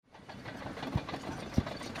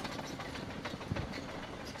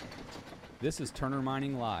This is Turner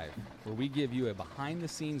Mining Live, where we give you a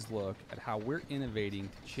behind-the-scenes look at how we're innovating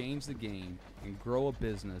to change the game and grow a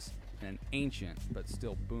business in an ancient but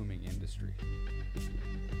still booming industry.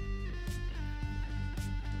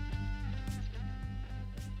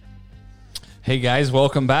 Hey guys,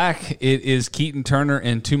 welcome back. It is Keaton Turner,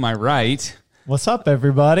 and to my right, what's up,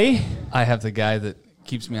 everybody? I have the guy that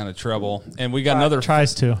keeps me out of trouble, and we got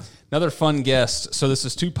another fun guest. So this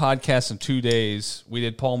is 2 podcasts in 2 days. We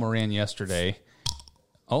did Paul Moran yesterday.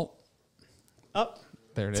 Oh,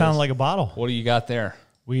 there it is. Sounded like a bottle. What do you got there?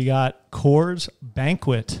 We got Coors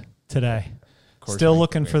Banquet today. Still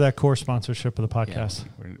looking for that Coors sponsorship of the podcast.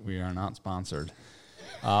 Yeah, we are not sponsored.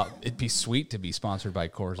 It'd be sweet to be sponsored by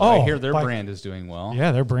Coors. Oh, I hear their brand is doing well.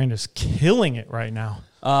 Yeah, their brand is killing it right now.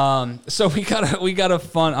 So we got a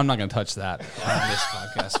fun. I'm not going to touch that on this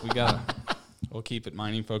podcast. We'll keep it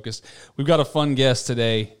mining focused. We've got a fun guest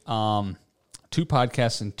today. 2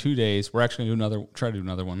 podcasts in 2 days. We're actually going to try to do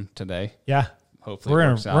another one today. Yeah, hopefully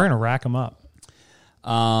we're gonna rack them up.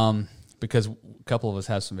 Because a couple of us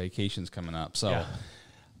have some vacations coming up. So,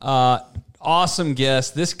 awesome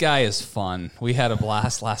guest. This guy is fun. We had a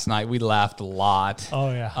blast last night. We laughed a lot.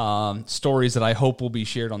 Oh yeah. Stories that I hope will be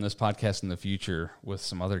shared on this podcast in the future with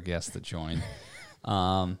some other guests that join.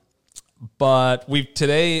 But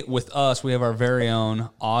today with us, we have our very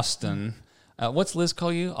own Austin. What's Liz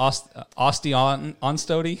call you?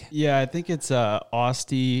 Anstoetter? Yeah, I think it's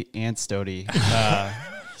Anstoetter.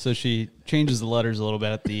 So she changes the letters a little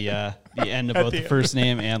bit at the end of both the first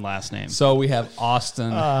name and last name. So we have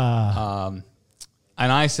Austin, and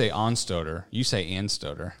I say Anstoetter. You say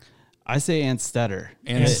Anstoetter. I say Anstoetter.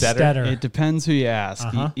 Anstoetter. It depends who you ask.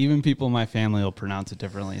 Even people in my family will pronounce it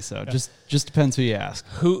differently. So just depends who you ask.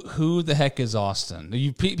 Who the heck is Austin?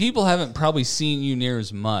 People haven't probably seen you near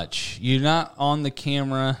as much. You're not on the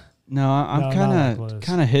camera. No, I'm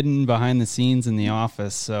kind of hidden behind the scenes in the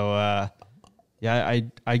office. So I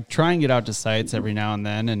try and get out to sites every now and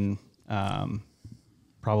then, and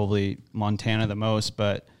probably Montana the most,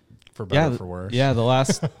 but for better or for worse. Yeah, the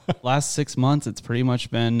last 6 months, it's pretty much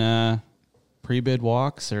been pre-bid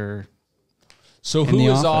walks or. So who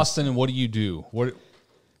is Austin, and what do you do? Give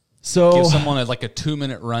someone a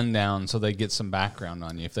 2-minute rundown so they get some background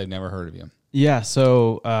on you if they've never heard of you. Yeah,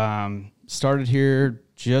 so started here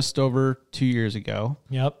just over 2 years ago.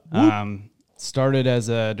 Yep. Started as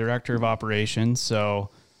a director of operations, so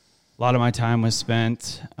a lot of my time was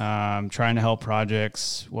spent trying to help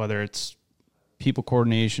projects, whether it's people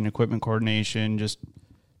coordination, equipment coordination, just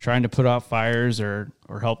trying to put out fires or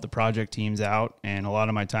help the project teams out. And a lot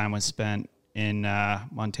of my time was spent in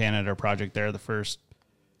Montana at our project there the first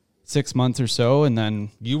 6 months or so, and then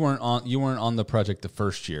you weren't on the project the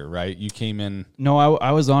first year, right? You came in. No,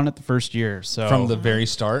 I was on it the first year. So from the very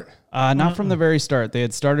start. Not from the very start. They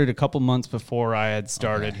had started a couple months before I had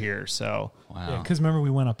started here. So wow. Yeah, because remember we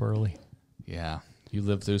went up early. Yeah, you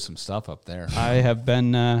lived through some stuff up there. I have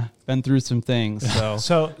been through some things.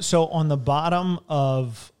 So on the bottom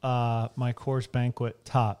of my Coors Banquet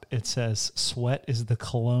top, it says "Sweat is the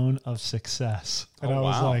cologne of success," and I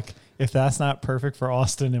was like, if that's not perfect for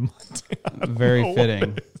Austin and Montana, very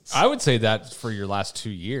fitting. I would say that for your last 2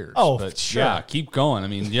 years. Oh, but sure. Yeah, keep going. I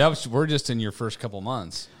mean, we're just in your first couple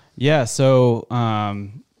months. Yeah, so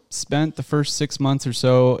spent the first 6 months or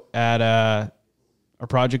so at a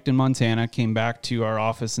project in Montana, came back to our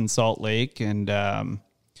office in Salt Lake, and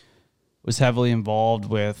was heavily involved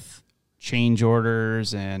with change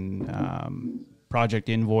orders and project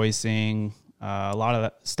invoicing, a lot of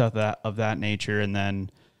that stuff of that nature. And then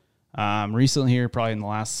recently here, probably in the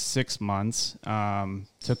last 6 months,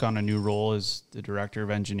 took on a new role as the director of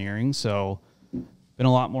engineering. So been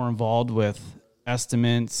a lot more involved with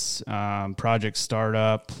estimates, project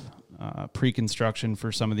startup, pre-construction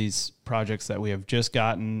for some of these projects that we have just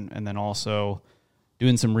gotten, and then also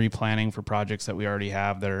doing some replanning for projects that we already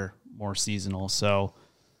have that are more seasonal. So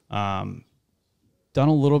done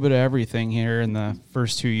a little bit of everything here in the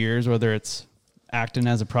first 2 years, whether it's acting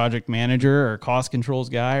as a project manager or cost controls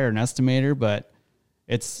guy or an estimator, but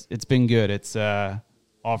it's been good. It's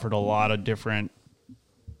offered a lot of different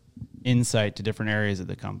insight to different areas of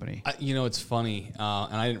the company. It's funny,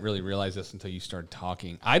 and I didn't really realize this until you started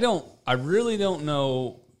talking. I really don't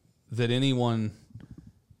know that anyone.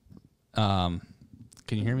 Can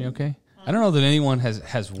you hear me? Okay. I don't know that anyone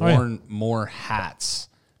has worn more hats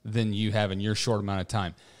than you have in your short amount of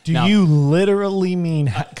time. Do you literally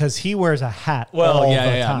mean because he wears a hat? Well, all the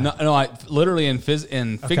yeah. time. No, I literally and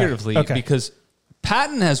figuratively because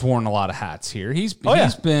Patton has worn a lot of hats here. He's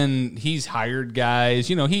hired guys.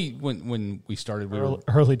 When we started, we were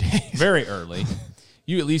early days, very early.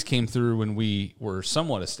 you at least came through when we were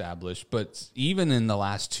somewhat established, but even in the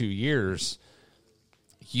last 2 years,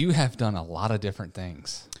 you have done a lot of different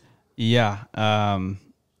things. Yeah.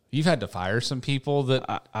 You've had to fire some people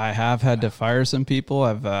that I have had to fire some people.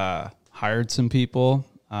 I've hired some people,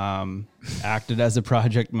 acted as a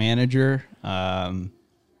project manager,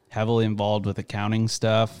 heavily involved with accounting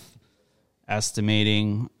stuff,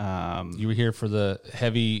 estimating. You were here for the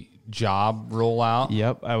heavy job rollout.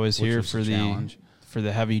 Yep, I was here for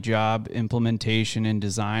the heavy job implementation and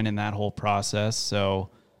design and that whole process. So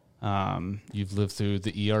you've lived through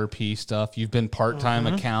the ERP stuff. You've been part-time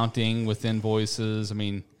accounting with invoices. I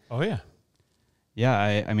mean, oh yeah. Yeah,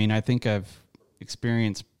 I think I've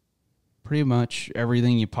experienced pretty much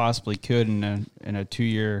everything you possibly could in a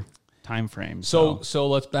 2-year time frame. So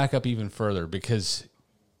let's back up even further, because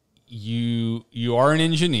you are an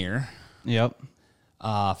engineer. Yep.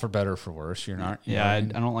 For better or for worse, you're not. I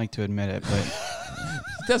don't like to admit it, but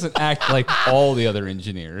he doesn't act like all the other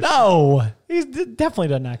engineers. No, he definitely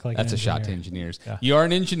doesn't act like that's an a shot to engineer. engineers. Yeah. You are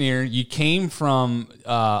an engineer. You came from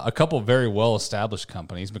a couple of very well-established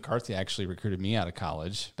companies. McCarthy actually recruited me out of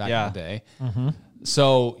college back in the day. Mm-hmm.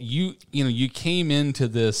 So you came into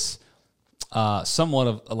this somewhat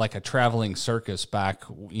of like a traveling circus back,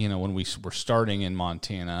 when we were starting in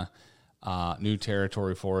Montana. New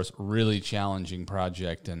territory for us, really challenging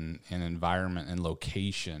project and environment and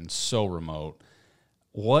location, so remote.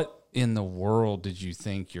 What in the world did you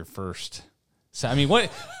think your first...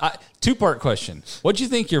 two-part question. What do you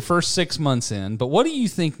think your first 6 months in, but what do you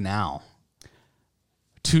think now,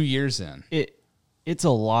 2 years in? It's a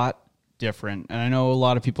lot different. And I know a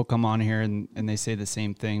lot of people come on here and they say the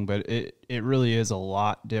same thing, but it really is a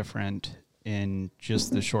lot different in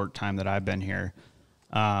just the short time that I've been here.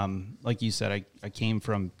 Like you said, I came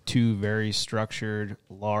from 2 very structured,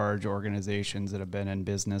 large organizations that have been in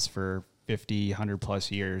business for 50, 100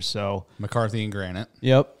 plus years. So McCarthy and Granite.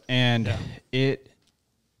 Yep. And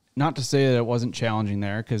not to say that it wasn't challenging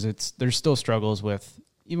there, because there's still struggles with,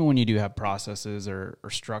 even when you do have processes or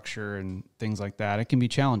structure and things like that, it can be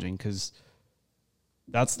challenging because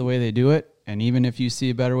that's the way they do it. And even if you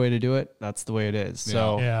see a better way to do it, that's the way it is.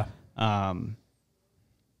 Yeah. So,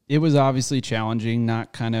 it was obviously challenging,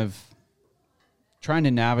 not kind of trying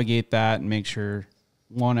to navigate that and make sure,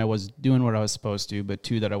 1, I was doing what I was supposed to, but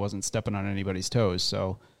 2, that I wasn't stepping on anybody's toes.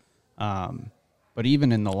 So, but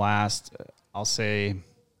even in the last, I'll say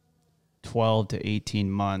 12 to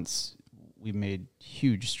 18 months, we've made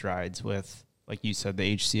huge strides with, like you said,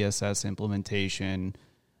 the HCSS implementation,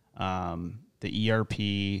 the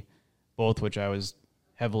ERP, both which I was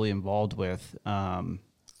heavily involved with. And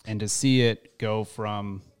to see it go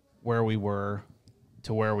from where we were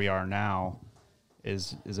to where we are now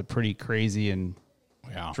is a pretty crazy and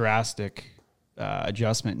drastic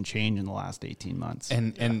adjustment and change in the last 18 months.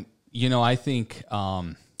 And I think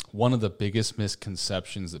one of the biggest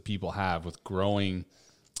misconceptions that people have with growing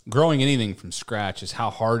anything from scratch is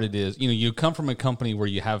how hard it is. You come from a company where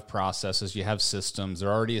you have processes, you have systems,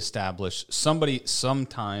 they're already established. Somebody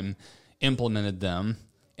sometime implemented them,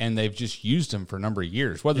 and they've just used them for a number of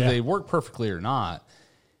years, whether they work perfectly or not.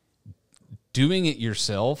 Doing it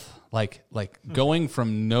yourself, like going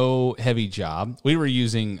from no heavy job, we were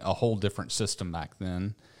using a whole different system back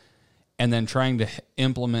then, and then trying to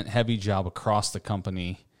implement heavy job across the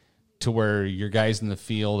company to where your guys in the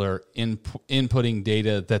field are inputting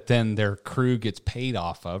data that then their crew gets paid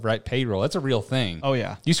off of, right? Payroll, that's a real thing. Oh,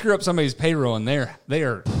 yeah. You screw up somebody's payroll and they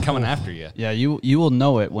are coming after you. Yeah, you will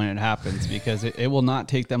know it when it happens, because it will not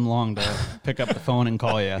take them long to pick up the phone and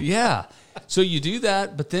call you. Yeah. So you do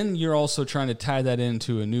that, but then you're also trying to tie that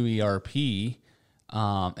into a new ERP,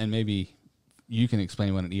 and maybe you can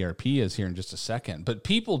explain what an ERP is here in just a second. But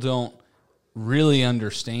people don't really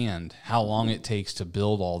understand how long it takes to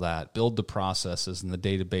build all that, build the processes and the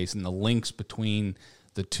database and the links between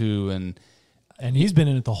the two. And he's been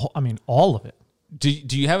in it all of it.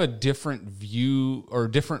 Do you have a different view or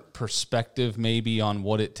a different perspective maybe on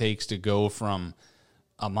what it takes to go from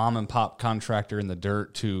a mom and pop contractor in the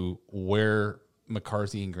dirt to where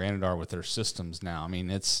McCarthy and Granite are with their systems now? I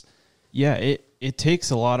mean, it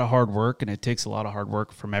takes a lot of hard work, and it takes a lot of hard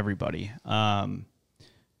work from everybody.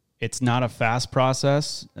 It's not a fast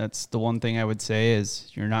process. That's the one thing I would say,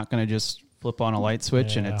 is you're not going to just flip on a light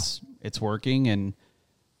switch and it's working. And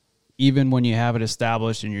even when you have it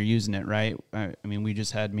established and you're using it, right? I mean, we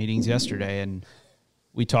just had meetings yesterday, and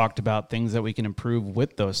we talked about things that we can improve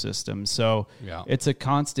with those systems. So it's a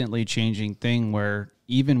constantly changing thing, where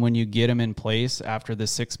even when you get them in place after the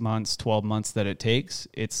 6 months, 12 months that it takes,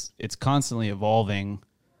 it's constantly evolving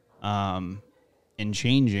and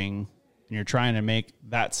changing. and you're trying to make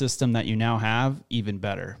that system that you now have even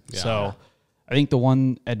better. Yeah. So I think the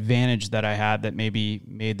one advantage that I had that maybe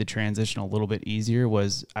made the transition a little bit easier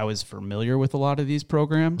was I was familiar with a lot of these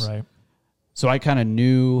programs. Right. So I kind of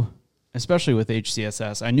knew, especially with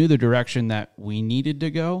HCSS, I knew the direction that we needed to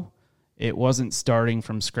go. It wasn't starting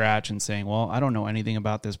from scratch and saying, well, I don't know anything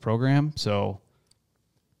about this program, so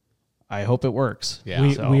I hope it works. Yeah.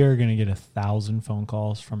 We are going to get 1,000 phone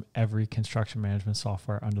calls from every construction management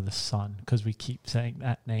software under the sun because we keep saying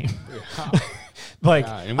that name. Yeah. Like,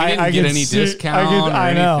 and we didn't get any discount or I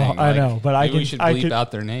anything. I know, but we should bleep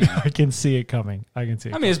out their name. I can see it coming. I can see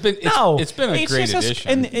it. I mean, it's been a great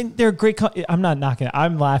addition, and they're great. I'm not knocking it.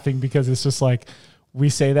 I'm laughing because it's just like we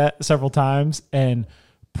say that several times, and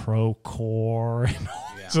Procore and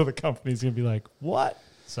all these other companies gonna be like, what?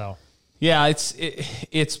 So. Yeah,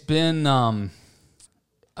 it's been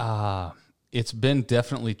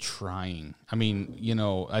definitely trying. I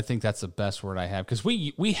mean, I think that's the best word I have because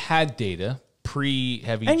we had data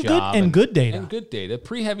pre-heavy job and good data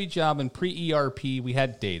pre-heavy job and pre-ERP. We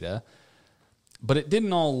had data, but it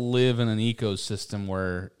didn't all live in an ecosystem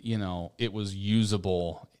where it was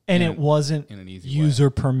usable and it wasn't in an easy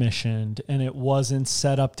user permissioned and it wasn't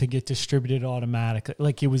set up to get distributed automatically.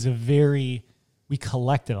 Like it was we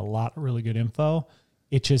collected a lot of really good info.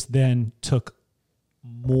 It just then took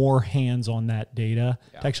more hands on that data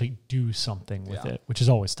to actually do something with it, which is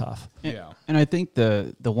always tough. And I think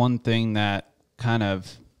the one thing that kind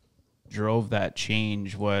of drove that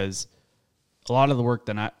change was a lot of the work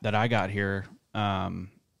that I got here that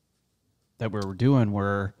we were doing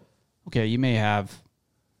were, okay, you may have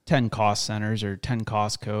 10 cost centers or 10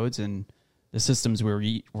 cost codes and the systems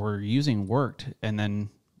we were using worked. And then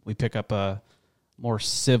we pick up a more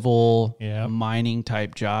civil mining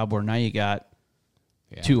type job where now you got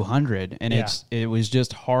 200 and it was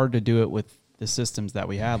just hard to do it with the systems that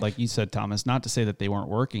we had. Like you said, Thomas, not to say that they weren't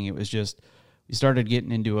working. It was just, we started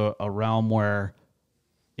getting into a realm where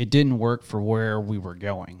it didn't work for where we were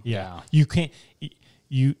going. Yeah. You can't,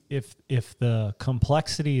 if the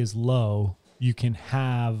complexity is low, you can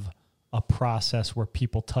have a process where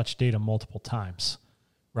people touch data multiple times,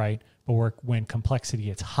 right? But when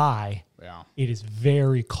complexity is high, it is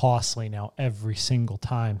very costly now every single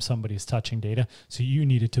time somebody's touching data. So you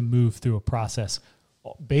needed to move through a process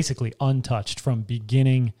basically untouched from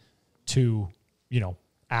beginning to,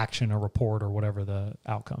 action or report or whatever the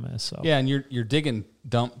outcome is. So yeah, and you're digging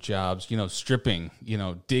dump jobs, stripping,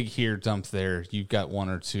 dig here, dump there. You've got one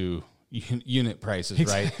or two unit prices,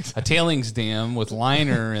 right? A tailings dam with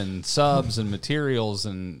liner and subs and materials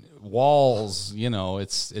and walls,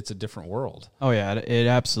 it's a different world. Oh yeah, it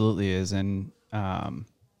absolutely is. And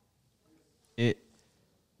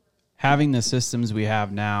having the systems we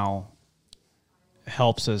have now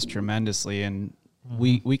helps us tremendously. And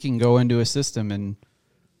we can go into a system and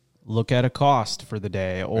look at a cost for the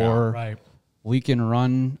day, or we can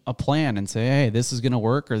run a plan and say, hey, this is going to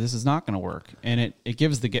work or this is not going to work. And it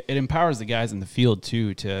empowers the guys in the field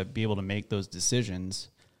too to be able to make those decisions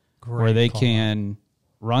where they can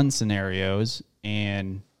run scenarios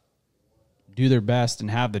and do their best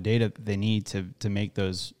and have the data that they need to make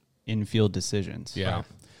those in-field decisions. Yeah. Right.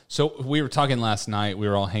 So we were talking last night. We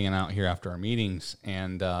were all hanging out here after our meetings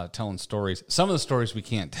and telling stories. Some of the stories we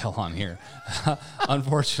can't tell on here,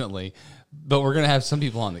 unfortunately, but we're going to have some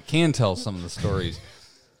people on that can tell some of the stories.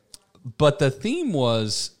 But the theme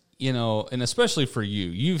was, and especially for you,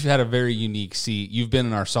 you've had a very unique seat. You've been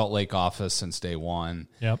in our Salt Lake office since day one.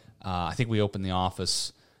 Yep. I think we opened the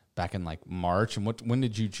office back in March. And when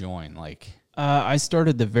did you join? I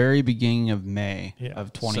started the very beginning of May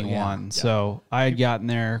of 21. So I had gotten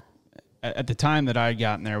there at the time that I had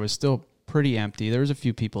gotten there, it was still pretty empty. There was a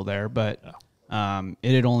few people there, but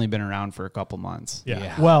it had only been around for a couple months.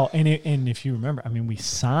 Yeah. Well, and if you remember, we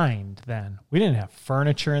signed then. We didn't have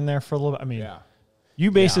furniture in there for a little bit.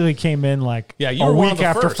 You basically came in you a were week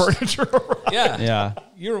after furniture arrived. Yeah.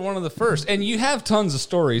 You were one of the first. And you have tons of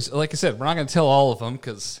stories. Like I said, we're not going to tell all of them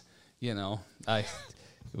because,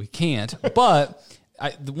 we can't. But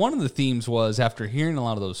one of the themes was, after hearing a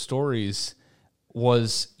lot of those stories,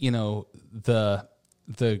 was, the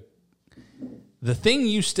thing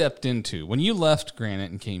you stepped into when you left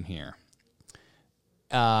Granite and came here.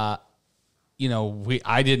 I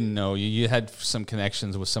didn't know you. You had some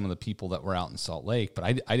connections with some of the people that were out in Salt Lake, but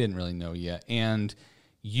I didn't really know you. And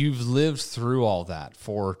you've lived through all that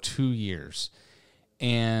for 2 years.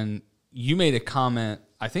 And you made a comment,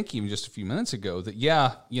 I think even just a few minutes ago, that,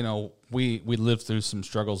 we lived through some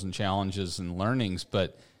struggles and challenges and learnings,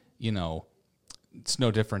 but, it's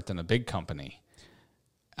no different than a big company.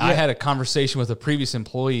 I had a conversation with a previous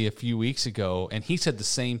employee a few weeks ago, and he said the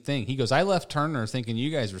same thing. He goes, I left Turner thinking you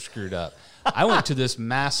guys were screwed up. I went to this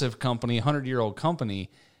massive company, 100-year-old company,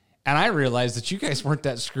 and I realized that you guys weren't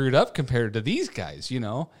that screwed up compared to these guys,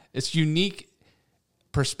 It's unique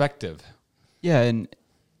perspective. Yeah, and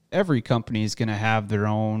every company is going to have their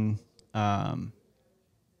own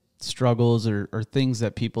struggles or things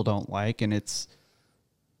that people don't like, and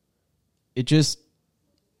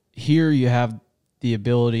here you have the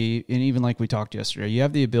ability, and even like we talked yesterday, you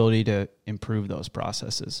have the ability to improve those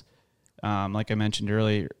processes. Like I mentioned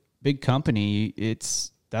earlier, big company,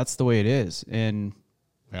 that's the way it is. And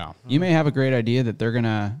you may have a great idea that they're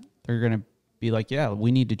gonna be like, yeah,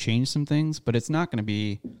 we need to change some things, but it's not gonna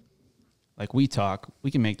be like we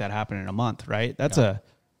can make that happen in a month, right? That's a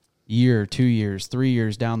year, 2 years, 3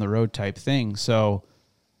 years down the road type thing. So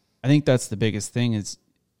I think that's the biggest thing is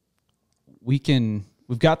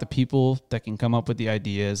we've got the people that can come up with the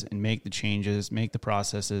ideas and make the changes, make the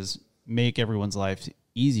processes, make everyone's life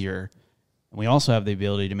easier. And we also have the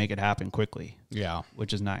ability to make it happen quickly. Yeah.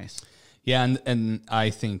 Which is nice. Yeah. And I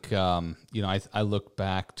think, I look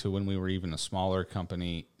back to when we were even a smaller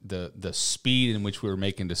company, the speed in which we were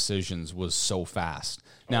making decisions was so fast.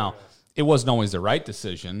 Now, it wasn't always the right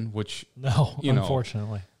decision, which,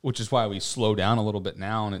 unfortunately, which is why we slow down a little bit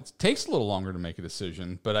now. And it takes a little longer to make a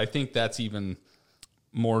decision. But I think that's even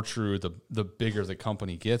more true the bigger the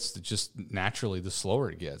company gets, just naturally the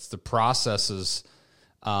slower it gets. The processes,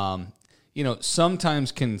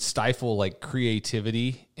 sometimes can stifle like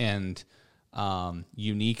creativity and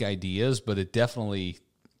unique ideas, but it definitely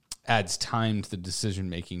adds time to the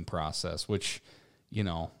decision-making process, which, in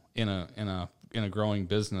a growing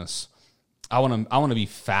business, I want to be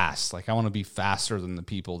fast. Like I want to be faster than the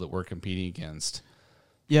people that we're competing against.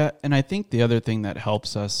 Yeah, and I think the other thing that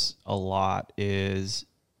helps us a lot is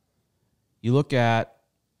you look at,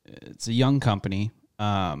 it's a young company.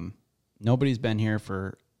 Nobody's been here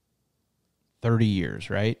for 30 years,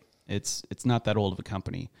 right? It's not that old of a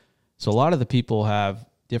company. So a lot of the people have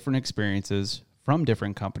different experiences from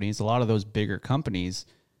different companies, a lot of those bigger companies.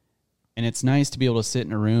 And it's nice to be able to sit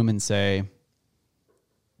in a room and say,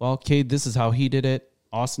 well, Cade, this is how he did it.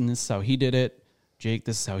 Austin, this is how he did it. Jake,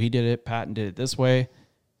 this is how he did it. Patton did it this way.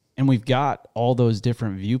 And we've got all those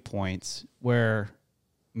different viewpoints where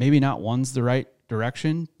maybe not one's the right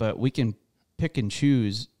direction, but we can pick and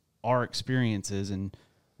choose our experiences and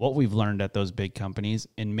what we've learned at those big companies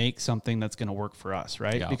and make something that's going to work for us,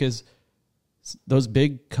 right? Yeah. Because those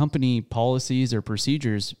big company policies or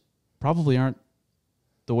procedures probably aren't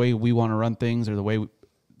the way we want to run things or the way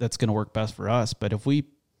that's going to work best for us. But if we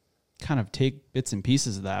kind of take bits and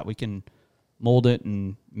pieces of that, we can mold it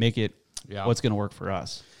and make it what's going to work for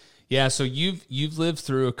us. Yeah, so you've lived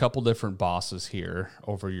through a couple different bosses here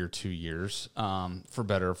over your 2 years, for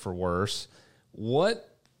better or for worse. What,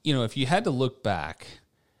 if you had to look back,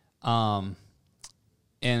 and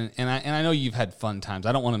I know you've had fun times.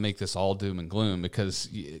 I don't want to make this all doom and gloom because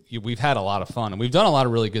we've had a lot of fun and we've done a lot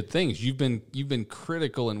of really good things. You've been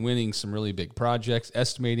critical in winning some really big projects,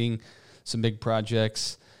 estimating some big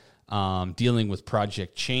projects, dealing with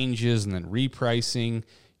project changes and then repricing.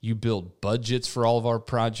 You build budgets for all of our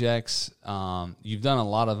projects. You've done a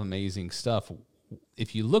lot of amazing stuff.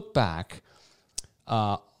 If you look back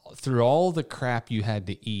through all the crap you had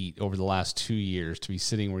to eat over the last 2 years to be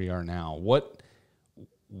sitting where you are now,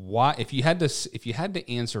 why, if you had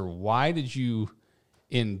to answer, why did you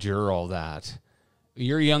endure all that?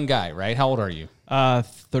 You're a young guy, right? How old are you?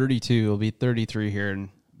 32. I'll be 33 here in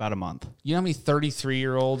about a month. You know how many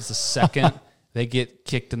 33-year-olds the second they get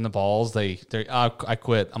kicked in the balls, I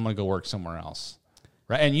quit. I'm going to go work somewhere else.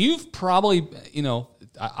 Right? And you've probably,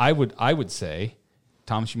 I would say,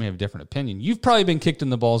 Thomas, you may have a different opinion. You've probably been kicked in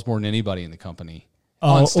the balls more than anybody in the company.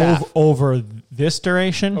 On staff. Over this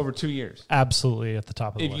duration? Over 2 years. Absolutely at the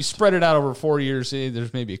top of the list. If you spread it out over 4 years,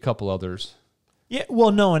 there's maybe a couple others. Yeah,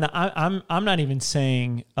 well, no, and I'm not even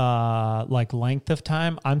saying like length of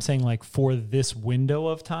time. I'm saying like for this window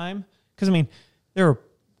of time. Because, I mean,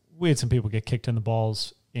 we had some people get kicked in the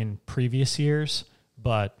balls in previous years,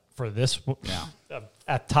 but for this,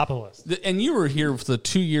 at top of the list. And you were here for the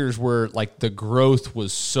 2 years where like the growth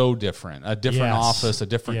was so different, a different office, a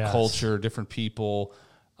different culture, different people.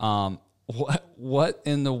 What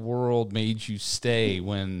in the world made you stay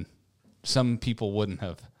when some people wouldn't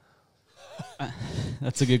have?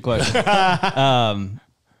 That's a good question.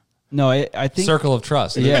 No, I think circle of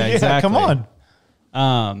trust. Yeah, exactly. Come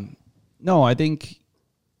on. No, I think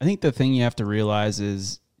the thing you have to realize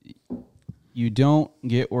is you don't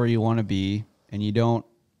get where you want to be and you don't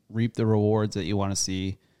reap the rewards that you want to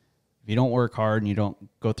see if you don't work hard and you don't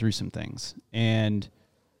go through some things. And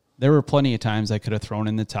there were plenty of times I could have thrown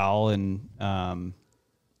in the towel and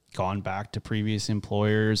gone back to previous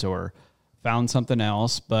employers or found something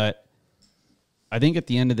else. But I think at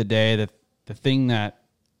the end of the day, that the thing that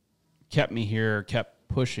kept me here, kept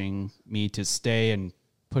pushing me to stay and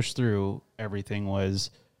push through everything,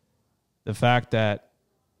 was the fact that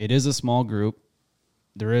it is a small group.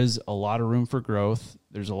 There is a lot of room for growth.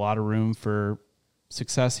 There's a lot of room for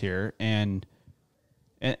success here. And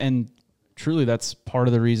truly, that's part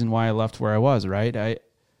of the reason why I left where I was, right?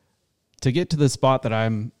 To get to the spot that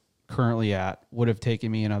I'm currently at would have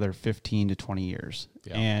taken me another 15 to 20 years.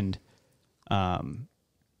 Yeah. And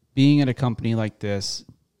being at a company like this,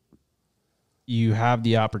 you have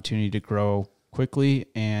the opportunity to grow quickly.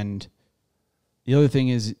 And the other thing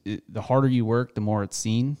is, the harder you work, the more it's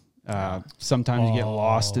seen. Sometimes you get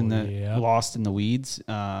lost in the weeds,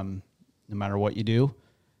 no matter what you do.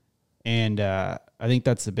 And I think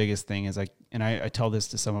that's the biggest thing is I tell this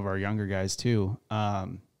to some of our younger guys too.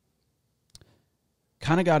 Kind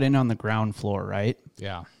of got in on the ground floor, right?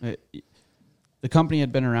 Yeah. The company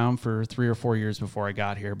had been around for 3 or 4 years before I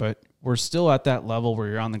got here, but we're still at that level where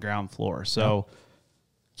you're on the ground floor. So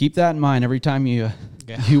keep that in mind every time you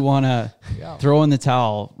want to throw in the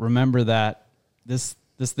towel. Remember that this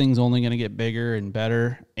thing's only going to get bigger and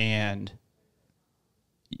better, and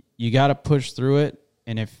you got to push through it.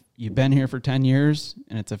 And if you've been here for 10 years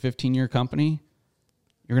and it's a 15-year company,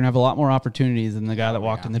 you're going to have a lot more opportunities than the guy that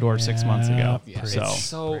walked in the door 6 months ago. Yeah.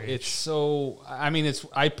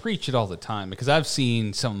 I preach it all the time because I've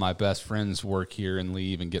seen some of my best friends work here and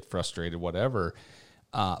leave and get frustrated, whatever.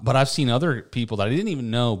 But I've seen other people that I didn't even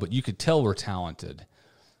know, but you could tell were talented.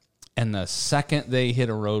 And the second they hit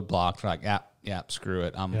a roadblock, they're like, screw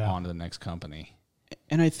it. I'm on to the next company.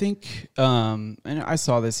 And I think, and I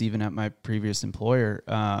saw this even at my previous employer,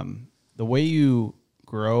 the way you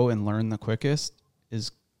grow and learn the quickest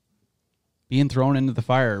is being thrown into the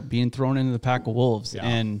fire, being thrown into the pack of wolves. Yeah.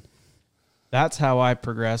 And that's how I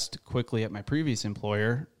progressed quickly at my previous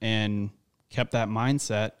employer and kept that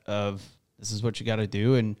mindset of this is what you got to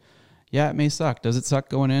do. And yeah, it may suck. Does it suck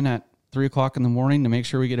going in at 3:00 in the morning to make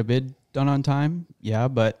sure we get a bid done on time? Yeah,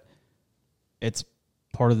 but it's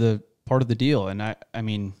part of the deal. And I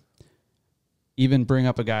mean, even bring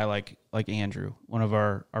up a guy like Andrew, one of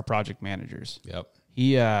our project managers. Yep.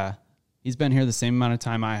 He's been here the same amount of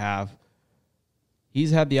time I have.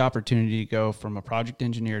 He's had the opportunity to go from a project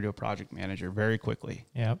engineer to a project manager very quickly.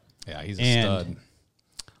 Yep. Yeah, he's a stud.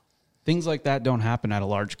 Things like that don't happen at a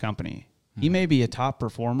large company. He may be a top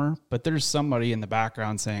performer, but there's somebody in the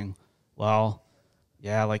background saying, well,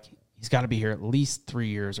 yeah, like he's got to be here at least 3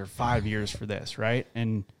 years or 5 years for this, right?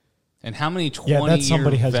 And how many 20-year that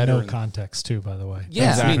somebody has veterans? No context too, by the way. Yeah,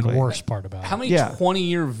 that's exactly. the worst part about how it. many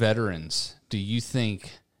 20-year veterans do you think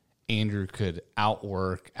Andrew could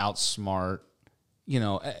outwork, outsmart,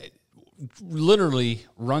 literally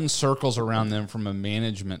run circles around them from a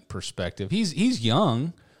management perspective? He's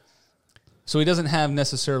young, so he doesn't have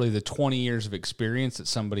necessarily the 20 years of experience that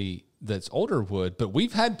somebody that's older would, but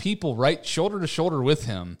we've had people right shoulder to shoulder with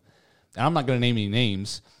him, and I'm not going to name any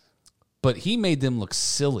names, but he made them look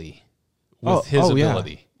silly with his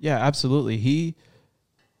ability. Yeah, absolutely.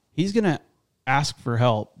 He's going to ask for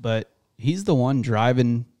help, but he's the one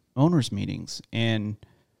driving owners meetings, and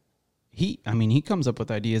he comes up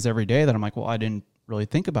with ideas every day that I'm like, well, I didn't really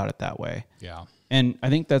think about it that way. Yeah. And I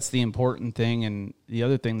think that's the important thing. And the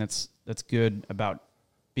other thing that's good about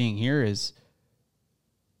being here is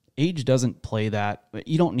age doesn't play that.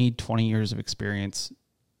 You don't need 20 years of experience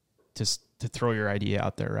to throw your idea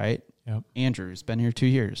out there, right? Yep. Andrew's been here 2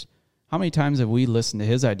 years. How many times have we listened to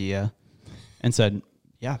his idea and said,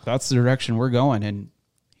 yeah, that's the direction we're going, and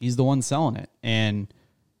he's the one selling it? And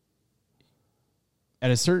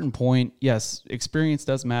at a certain point, yes, experience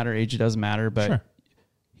does matter, age does matter, but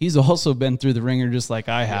he's also been through the ringer just like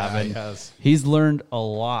I have. Yeah, and he's learned a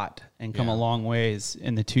lot and come a long ways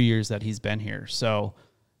in the 2 years that he's been here. So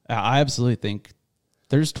I absolutely think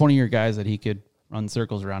there's 20-year guys that he could run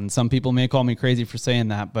circles around. And some people may call me crazy for saying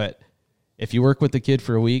that, but if you work with the kid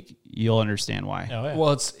for a week, you'll understand why. Oh, yeah.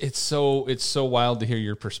 Well, it's so wild to hear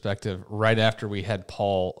your perspective right after we had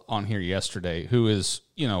Paul on here yesterday, who is,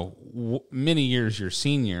 many years your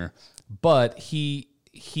senior, but he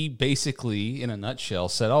basically, in a nutshell,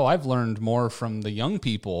 said, I've learned more from the young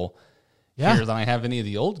people here than I have any of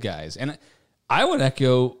the old guys. And I would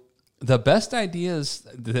echo the best ideas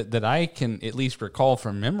that I can at least recall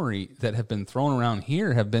from memory that have been thrown around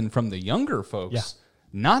here have been from the younger folks,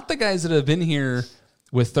 not the guys that have been here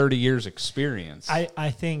with 30 years experience.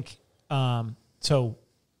 I think, so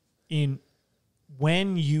in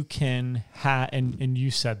when you can have, and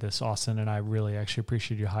you said this, Austin, and I really actually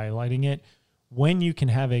appreciate you highlighting it, when you can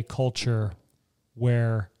have a culture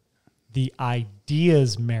where the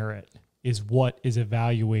idea's merit is what is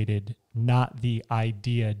evaluated, not the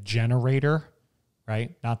idea generator,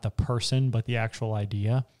 right? Not the person, but the actual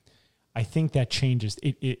idea. I think that changes.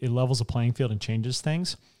 It levels the playing field and changes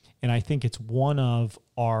things. And I think it's one of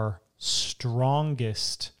our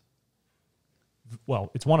strongest,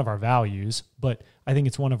 well, it's one of our values, but I think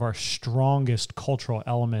it's one of our strongest cultural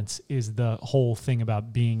elements is the whole thing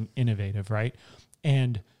about being innovative, right?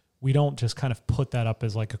 And we don't just kind of put that up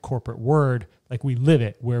as like a corporate word, like we live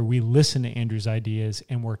it, where we listen to Andrew's ideas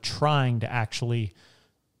and we're trying to actually,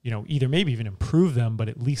 either maybe even improve them, but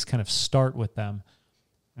at least kind of start with them.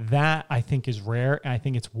 That I think is rare. And I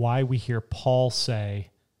think it's why we hear Paul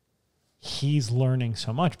say he's learning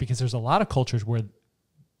so much, because there's a lot of cultures where,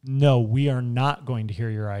 no, we are not going to hear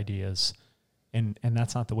your ideas. And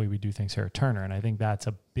that's not the way we do things here at Turner. And I think that's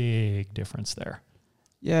a big difference there.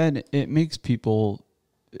 Yeah. And it makes people,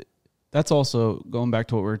 that's also going back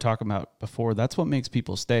to what we were talking about before. That's what makes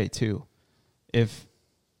people stay too. If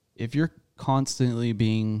you're constantly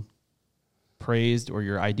being praised or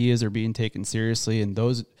your ideas are being taken seriously, and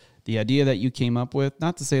the idea that you came up with,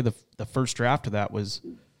 not to say the first draft of that was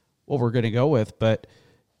what we're going to go with, but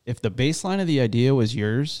if the baseline of the idea was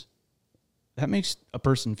yours, that makes a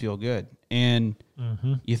person feel good. And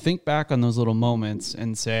you think back on those little moments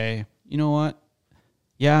and say, you know what?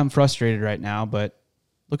 Yeah, I'm frustrated right now, but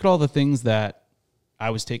look at all the things that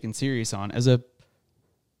I was taken serious on as a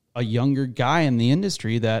younger guy in the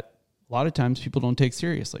industry that a lot of times people don't take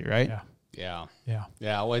seriously, right? Yeah.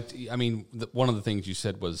 Well, One of the things you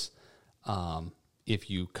said was, if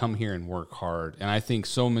you come here and work hard, and I think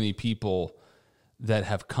so many people that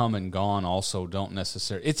have come and gone also don't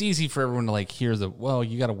necessarily, it's easy for everyone to like hear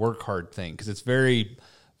you got to work hard thing, because it's very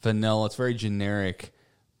vanilla, it's very generic,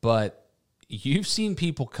 but you've seen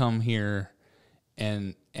people come here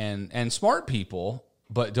and smart people,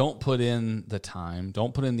 but don't put in the time,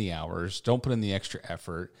 don't put in the hours, don't put in the extra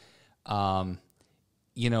effort.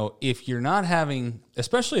 If you're not having,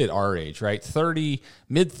 especially at our age, right,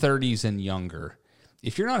 mid-30s and younger,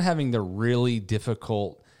 if you're not having the really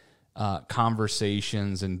difficult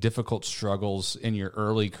conversations and difficult struggles in your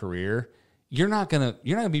early career, you're not gonna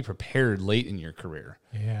be prepared late in your career.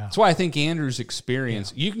 Yeah. That's why I think Andrew's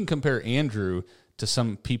experience, you can compare Andrew to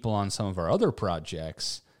some people on some of our other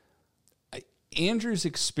projects. Andrew's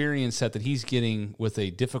experience set that he's getting with a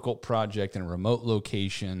difficult project in a remote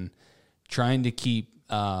location, trying to keep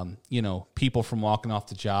people from walking off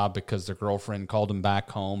the job because their girlfriend called him back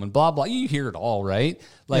home and blah, blah. You hear it all, right?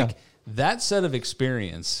 That set of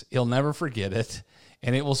experience, he'll never forget it,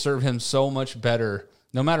 and it will serve him so much better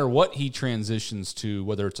no matter what he transitions to,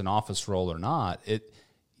 whether it's an office role or not.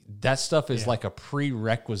 That stuff is like a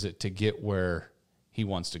prerequisite to get where he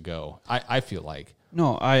wants to go, I feel like.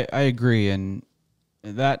 No, I agree, and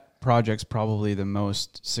that project's probably the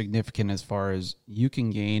most significant as far as you can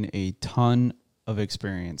gain a ton of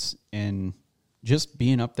experience in just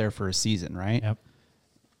being up there for a season, right? Yep.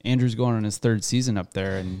 Andrew's going on his third season up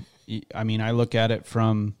there, and I look at it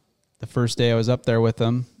from the first day I was up there with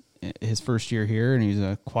him, his first year here, and he's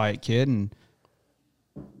a quiet kid, and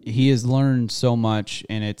he has learned so much,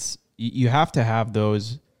 and you have to have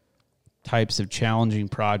those types of challenging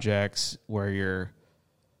projects where you're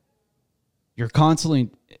constantly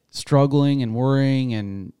struggling and worrying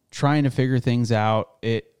and trying to figure things out.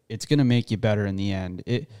 It's going to make you better in the end.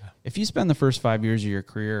 If you spend the first 5 years of your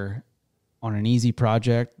career on an easy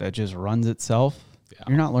project that just runs itself,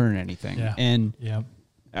 you're not learning anything. Yeah. And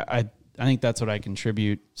I think that's what I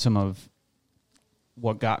contribute. Some of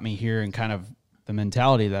what got me here and kind of the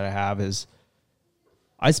mentality that I have is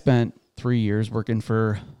I spent 3 years working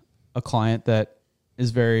for a client that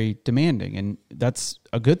is very demanding, and that's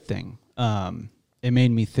a good thing. It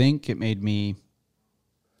made me think. It made me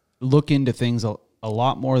look into things a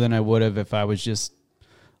lot more than I would have if I was just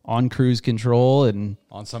on cruise control and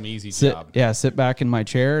on some easy job. Yeah, sit back in my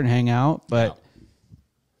chair and hang out. But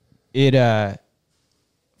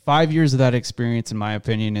 5 years of that experience, in my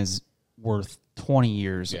opinion, is worth 20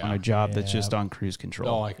 years on a job that's just on cruise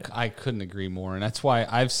control. No, I couldn't agree more. And that's why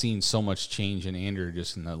I've seen so much change in Andrew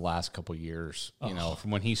just in the last couple of years,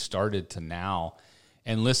 from when he started to now,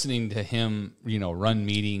 and listening to him, run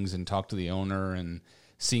meetings and talk to the owner and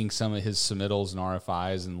seeing some of his submittals and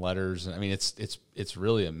RFIs and letters. I mean, it's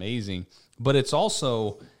really amazing, but it's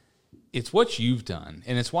also, it's what you've done.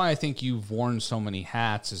 And it's why I think you've worn so many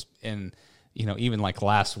hats and, even like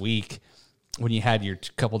last week, when you had your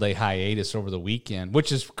couple day hiatus over the weekend,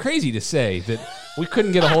 which is crazy to say that we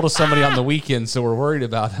couldn't get a hold of somebody on the weekend, so we're worried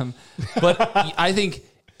about them. But I think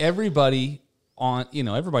everybody on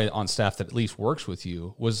staff that at least works with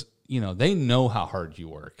you was, they know how hard you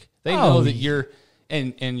work. They know that you're,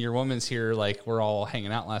 and your woman's here, like we're all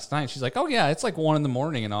hanging out last night. She's like, oh yeah, it's like 1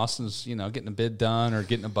 a.m. and Austin's, getting a bid done or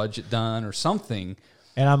getting a budget done or something.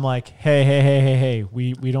 And I'm like, hey,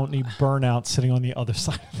 we don't need burnout sitting on the other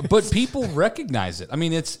side. But people recognize it. I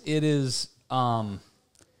mean, it is, I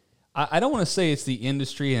don't want to say it's the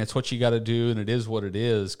industry and it's what you got to do and it is what it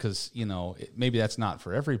is because, maybe that's not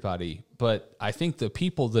for everybody. But I think the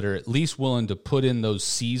people that are at least willing to put in those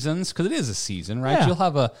seasons, because it is a season, right? Yeah.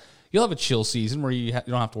 You'll have a chill season where you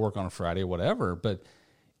don't have to work on a Friday or whatever, but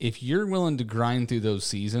if you're willing to grind through those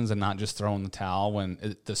seasons and not just throw in the towel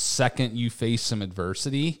when the second you face some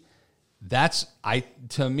adversity,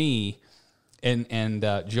 to me, and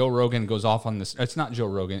Joe Rogan goes off on this. It's not Joe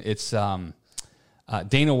Rogan. It's Dana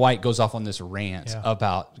White goes off on this rant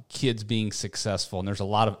about kids being successful, and there's a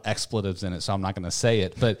lot of expletives in it, so I'm not going to say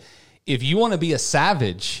it. But if you want to be a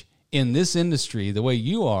savage in this industry the way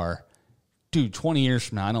you are, dude, 20 years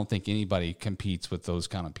from now, I don't think anybody competes with those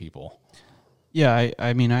kind of people. Yeah,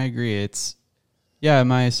 I mean, I agree. Am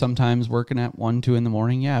I sometimes working at 1, 2 in the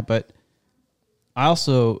morning? Yeah, but I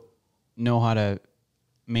also know how to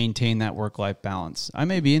maintain that work-life balance. I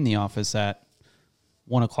may be in the office at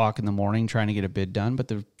 1 o'clock in the morning trying to get a bid done, but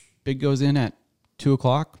the bid goes in at 2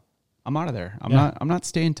 o'clock. I'm out of there. I'm not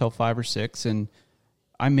staying till 5 or 6, and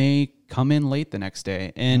I may come in late the next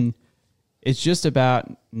day. And it's just about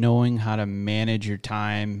knowing how to manage your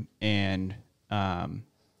time and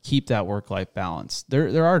keep that work-life balance.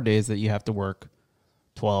 There are days that you have to work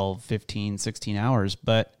 12, 15, 16 hours,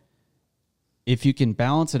 but if you can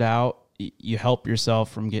balance it out, you help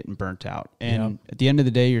yourself from getting burnt out. And at the end of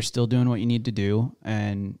the day, you're still doing what you need to do.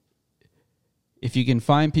 And if you can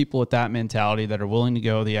find people with that mentality that are willing to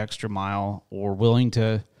go the extra mile or willing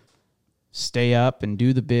to stay up and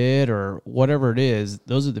do the bid or whatever it is,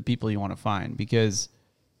 those are the people you want to find because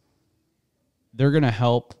they're going to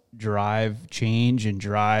help drive change and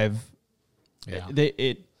drive.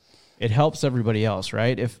 It helps everybody else,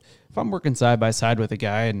 right? If I'm working side by side with a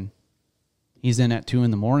guy and he's in at 2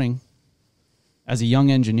 in the morning, as a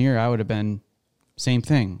young engineer, I would have been same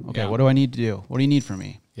thing. Okay, what do I need to do? What do you need from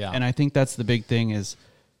me? Yeah. And I think that's the big thing is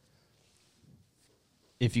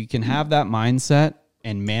if you can have that mindset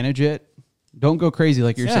and manage it, don't go crazy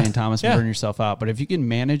like you're saying, Thomas, and burn yourself out. But if you can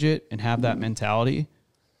manage it and have that mentality,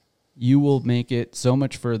 you will make it so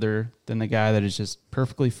much further than the guy that is just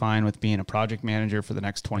perfectly fine with being a project manager for the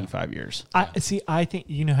next 25 years. I think,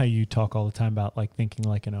 how you talk all the time about like thinking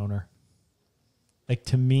like an owner. Like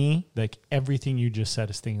to me, like everything you just said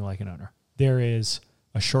is thinking like an owner. There is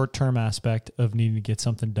a short-term aspect of needing to get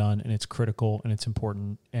something done and it's critical and it's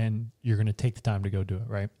important and you're going to take the time to go do it,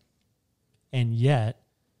 right? And yet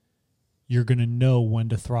you're going to know when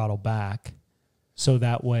to throttle back so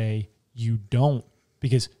that way you don't,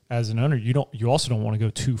 because as an owner, you also don't want to go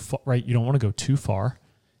too far, right? You don't want to go too far.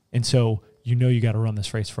 And so you got to run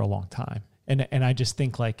this race for a long time. And I just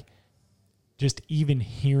think like just even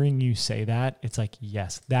hearing you say that, it's like,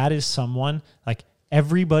 yes, that is someone like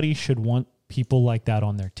everybody should want people like that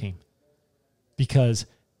on their team because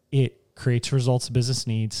it creates results the business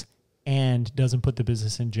needs and doesn't put the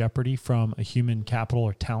business in jeopardy from a human capital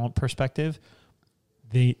or talent perspective.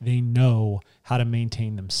 They know how to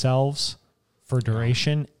maintain themselves for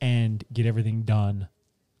duration and get everything done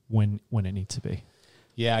when it needs to be.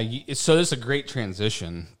 Yeah, so this is a great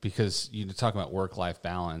transition because you talk about work-life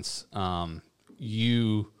balance.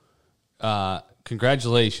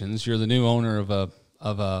 Congratulations, you're the new owner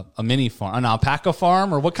of a mini farm, an alpaca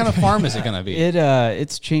farm, or what kind of farm is it going to be?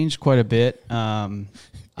 It's changed quite a bit.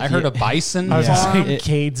 I heard a bison farm.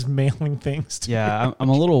 Cade's mailing things to me. I'm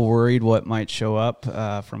a little worried what might show up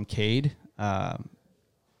from Cade.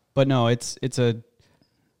 But no, it's a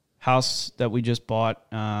house that we just bought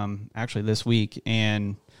actually this week,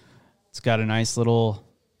 and it's got a nice little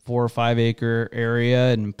 4 or 5 acre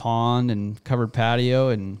area and pond and covered patio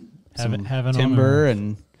and some timber,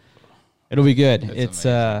 and it'll be good. It's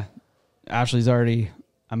Ashley's already,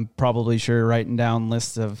 I'm probably sure, writing down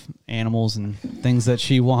lists of animals and things that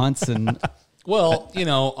she wants. And well,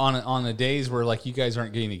 on the days where like you guys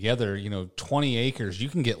aren't getting together, 20 acres, you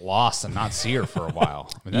can get lost and not see her for a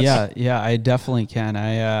while. I mean, yeah, I definitely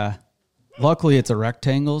can. Luckily it's a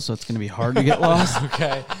rectangle, so it's going to be hard to get lost.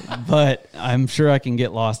 Okay. But I'm sure I can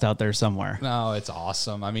get lost out there somewhere. No, it's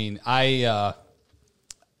awesome. I mean,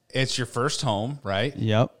 it's your first home, right?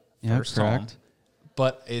 Yep. First correct. home.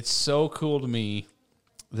 But it's so cool to me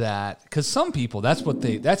that, because some people,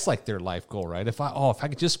 that's like their life goal, right? If I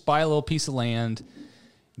could just buy a little piece of land,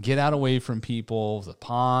 get out away from people, the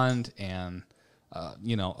pond, and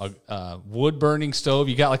a wood burning stove.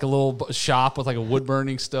 You got like a little shop with like a wood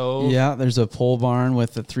burning stove. Yeah, there's a pole barn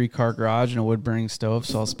with a 3-car garage and a wood burning stove.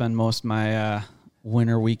 So I'll spend most of my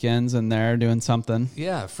winter weekends in there doing something.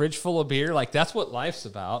 Yeah, fridge full of beer. Like that's what life's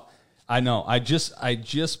about. I know. I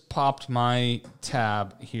just popped my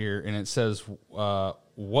tab here, and it says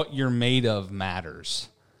what you're made of matters.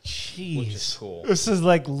 Jeez, which is cool. This is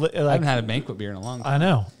like I haven't had a banquet beer in a long time. I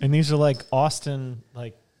know, and these are like Austin,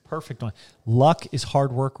 like perfect one. Luck is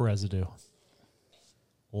hard work residue.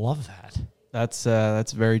 Love that.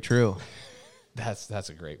 That's very true. That's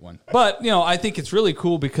a great one. But I think it's really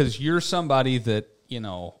cool because you're somebody that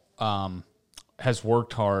has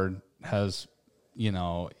worked hard, has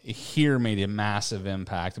here made a massive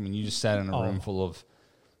impact. I mean, you just sat in a room full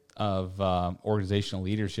of organizational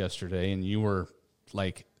leaders yesterday, and you were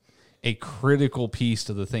like a critical piece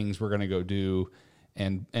to the things we're going to go do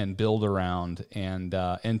and build around, and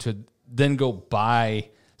to then go buy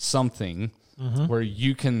something where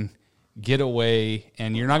you can get away,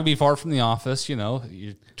 and you're not going to be far from the office.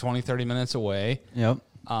 You're 20, 30 minutes away. Yep.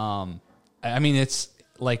 I mean, it's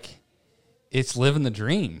like it's living the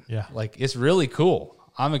dream. Yeah. Like it's really cool.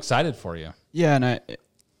 I'm excited for you. Yeah, and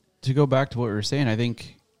to go back to what we were saying, I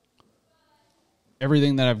think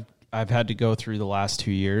everything that I've had to go through the last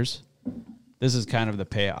 2 years, this is kind of the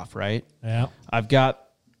payoff, right? Yeah. I've got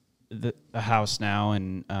the house now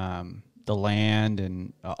and the land,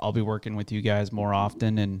 and I'll be working with you guys more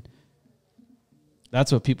often. And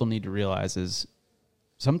that's what people need to realize is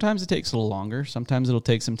sometimes it takes a little longer. Sometimes it'll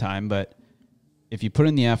take some time, but if you put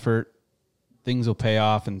in the effort, things will pay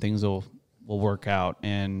off and things will work out.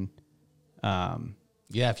 And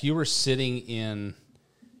if you were sitting in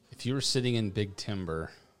Big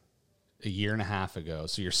Timber a year and a half ago,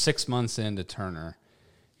 so you're 6 months into Turner,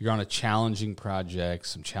 you're on a challenging project,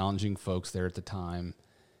 some challenging folks there at the time.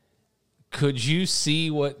 Could you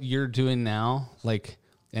see what you're doing now, like,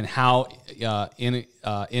 and how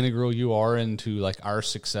integral you are into like our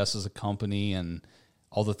success as a company and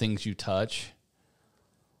all the things you touch?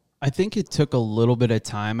 I think it took a little bit of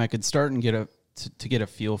time. I could start and get a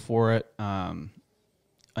feel for it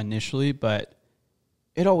initially, but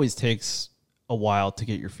it always takes a while to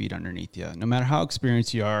get your feet underneath you. No matter how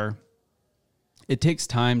experienced you are, it takes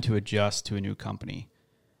time to adjust to a new company.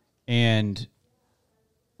 And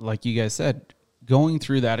like you guys said, going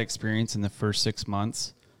through that experience in the first 6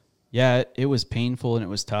 months, yeah, it was painful and it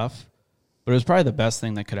was tough, but it was probably the best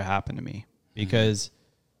thing that could have happened to me because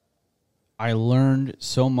I learned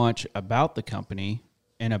so much about the company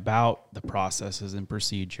and about the processes and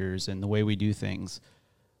procedures and the way we do things.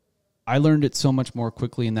 I learned it so much more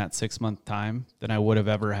quickly in that 6 month time than I would have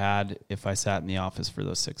ever had if I sat in the office for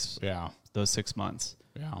those 6 months.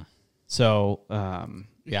 Yeah. So,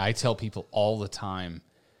 I tell people all the time,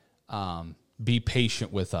 be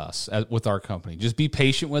patient with us, with our company. Just be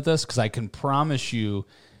patient with us because I can promise you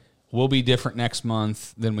we'll be different next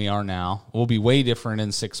month than we are now. We'll be way different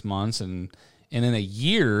in 6 months. And in a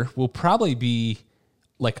year, we'll probably be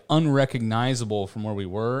like unrecognizable from where we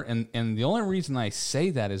were. And the only reason I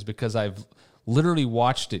say that is because I've literally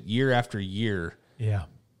watched it year after year. Yeah.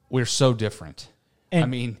 We're so different.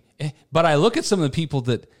 But I look at some of the people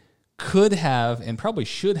that could have and probably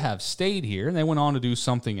should have stayed here, and they went on to do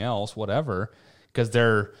something else, whatever, because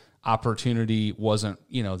their opportunity wasn't,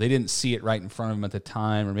 they didn't see it right in front of them at the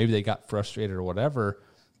time, or maybe they got frustrated or whatever.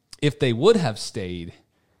 If they would have stayed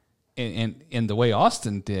in the way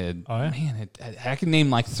Austin did, man, I can name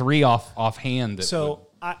like 3 offhand.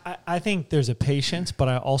 I think there's a patience, but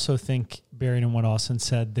I also think, buried in what Austin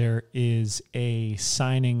said, there is a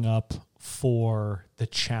signing up for the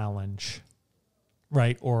challenge,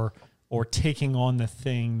 right? Or taking on the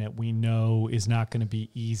thing that we know is not going to be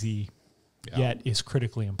easy, yet is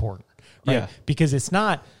critically important, right? Yeah. Because it's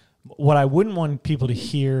not, what I wouldn't want people to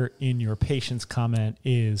hear in your patience comment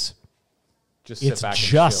is, just sit back and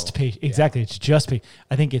chill. Exactly. It's just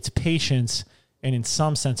I think it's patience, and in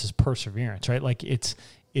some senses perseverance, right? Like it's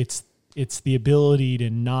the ability to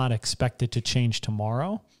not expect it to change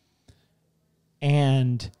tomorrow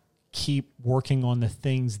and keep working on the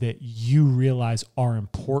things that you realize are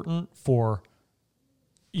important for,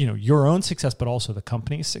 your own success, but also the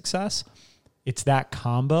company's success. It's that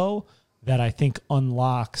combo that I think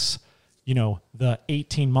unlocks, the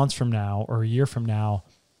 18 months from now or a year from now,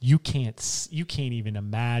 you can't even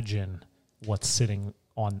imagine what's sitting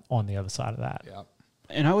on the other side of that. Yeah.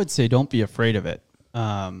 And I would say don't be afraid of it.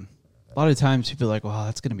 A lot of times people are like, well,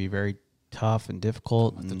 that's going to be very tough and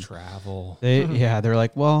difficult. With the travel. They're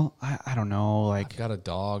like, well, I don't know. Like, I've got a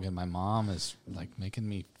dog and my mom is like making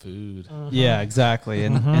me food. Yeah, exactly.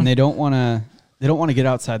 And they don't want to get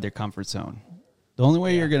outside their comfort zone. The only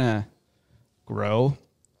way you're going to grow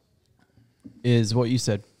is what you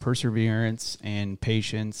said, perseverance and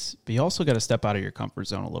patience. But you also got to step out of your comfort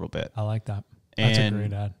zone a little bit. I like that. That's a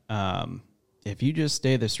great ad. If you just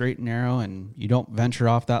stay the straight and narrow and you don't venture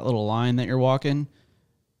off that little line that you're walking,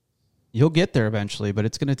 you'll get there eventually, but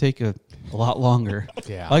it's going to take a lot longer.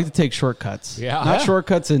 Yeah. I like to take shortcuts. Yeah. Not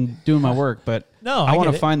shortcuts in doing my work, but I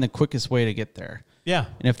want to find the quickest way to get there. Yeah.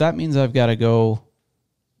 And if that means I've got to go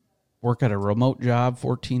work at a remote job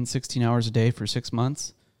 14, 16 hours a day for 6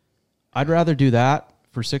 months, I'd rather do that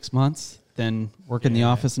for 6 months than work in the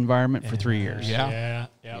office environment for 3 years. Yeah.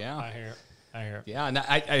 Yeah. I hear it. Yeah, and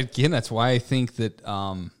again, that's why I think that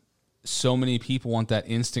so many people want that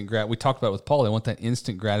instant we talked about it with Paul. They want that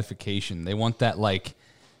instant gratification. They want that, like,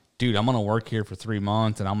 dude, I'm going to work here for 3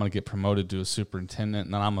 months, and I'm going to get promoted to a superintendent,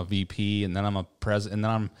 and then I'm a VP, and then I'm a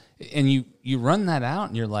president, and you run that out,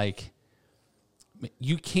 and you're like,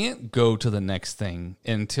 you can't go to the next thing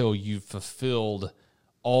until you've fulfilled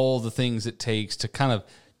all the things it takes to kind of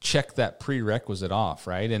check that prerequisite off,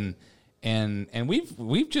 right? And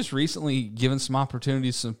we've just recently given some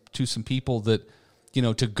opportunities to some people that,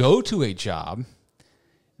 to go to a job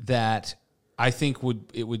that I think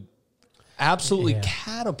would absolutely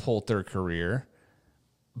catapult their career,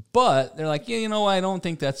 but they're like, I don't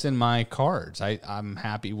think that's in my cards. I'm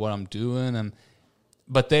happy what I'm doing,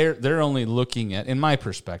 but they're only looking at, in my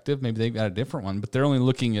perspective, maybe they've got a different one, but they're only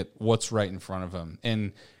looking at what's right in front of them.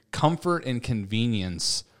 And comfort and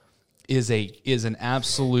convenience is an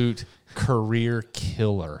absolute career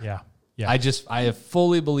killer. Yeah. I have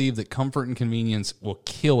fully believed that comfort and convenience will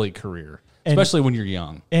kill a career, especially when you're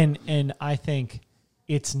young. And I think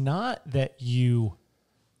it's not that you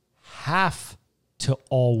have to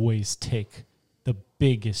always take the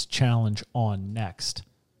biggest challenge on next,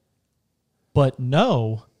 but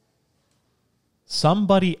no,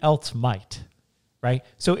 somebody else might, right?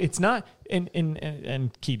 So it's not,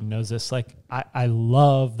 and Keaton knows this, like I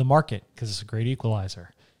love the market because it's a great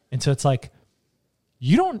equalizer. And so it's like,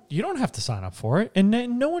 you don't have to sign up for it, and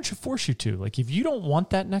no one should force you to. Like, if you don't want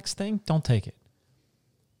that next thing, don't take it.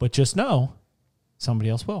 But just know somebody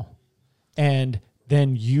else will. And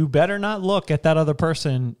then you better not look at that other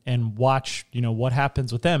person and watch, what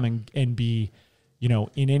happens with them and be, in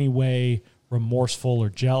any way remorseful or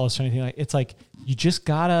jealous or anything like that. It's like, you just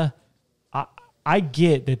gotta, I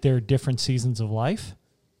get that there are different seasons of life.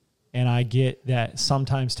 And I get that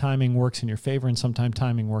sometimes timing works in your favor and sometimes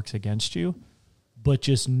timing works against you. But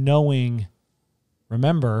just knowing,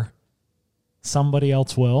 remember, somebody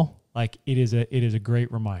else will. Like, it is a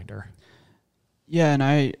great reminder. Yeah, and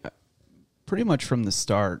I pretty much from the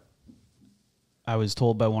start, I was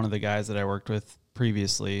told by one of the guys that I worked with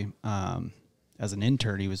previously, as an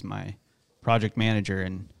intern, he was my project manager,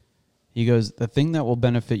 and he goes, the thing that will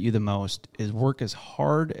benefit you the most is work as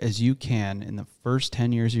hard as you can in the first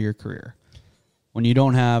 10 years of your career when you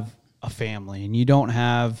don't have a family and you don't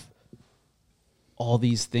have all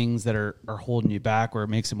these things that are holding you back where it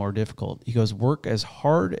makes it more difficult. He goes, work as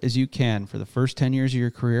hard as you can for the first 10 years of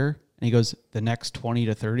your career. And he goes, the next 20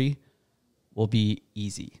 to 30 will be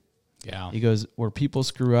easy. Yeah. He goes, where people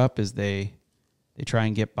screw up is they try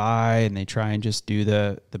and get by and they try and just do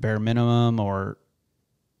the bare minimum or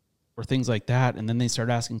things like that. And then they start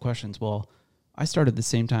asking questions. Well, I started the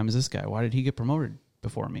same time as this guy. Why did he get promoted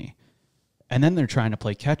before me? And then they're trying to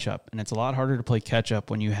play catch up. And it's a lot harder to play catch up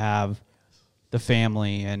when you have the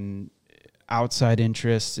family and outside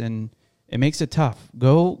interests, and it makes it tough.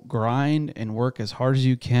 Go grind and work as hard as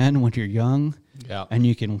you can when you're young. Yeah. And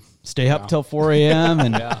you can stay up till 4 a.m.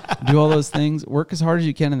 and do all those things. Work as hard as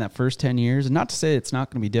you can in that first 10 years. And not to say it's not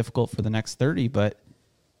going to be difficult for the next 30, but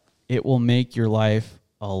it will make your life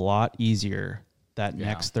a lot easier that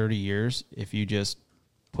next 30 years if you just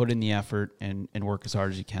put in the effort and work as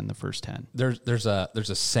hard as you can the first 10. There's a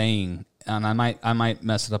saying, and I might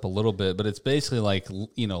mess it up a little bit, but it's basically like,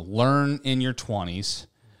 learn in your 20s,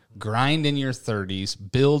 grind in your 30s,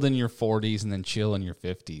 build in your 40s, and then chill in your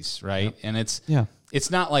 50s, right? Yep. And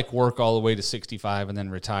it's not like work all the way to 65 and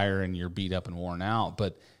then retire and you're beat up and worn out,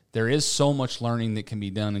 but there is so much learning that can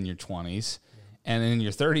be done in your 20s. And in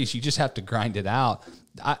your 30s, you just have to grind it out.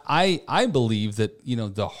 I believe that,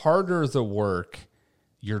 the harder the work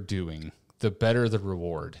you're doing, the better the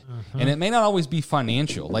reward. Uh-huh. And it may not always be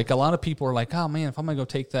financial. Like, a lot of people are like, oh, man, if I'm going to go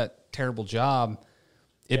take that terrible job,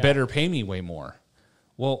 it better pay me way more.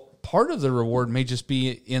 Well, part of the reward may just be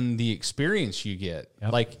in the experience you get.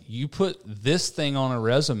 Yep. Like, you put this thing on a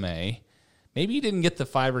resume maybe you didn't get the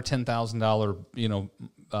 $5,000 or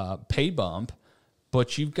 $10,000, pay bump,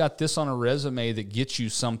 but you've got this on a resume that gets you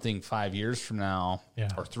something 5 years from now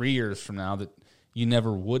or 3 years from now that you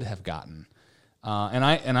never would have gotten. And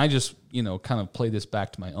I just, kind of play this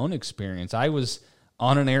back to my own experience. I was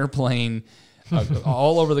on an airplane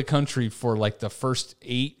all over the country for like the first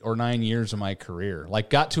 8 or 9 years of my career. Like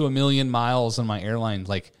got to 1 million miles on my airline,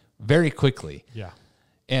 like very quickly. Yeah.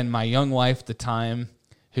 And my young wife at the time,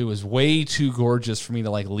 who was way too gorgeous for me to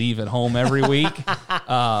like leave at home every week,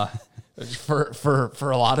 for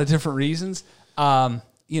a lot of different reasons,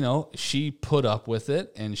 she put up with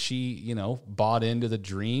it, and she, bought into the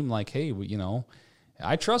dream. Like, hey,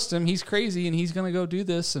 I trust him. He's crazy, and he's going to go do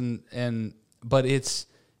this. But it's,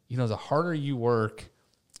 the harder you work,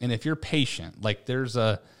 and if you're patient, like there's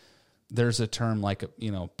a term like,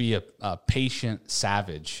 be a patient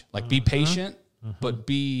savage. Like be patient, but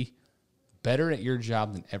be better at your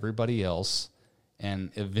job than everybody else,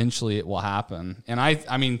 and eventually it will happen. And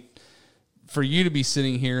I mean, for you to be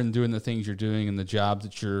sitting here and doing the things you're doing and the job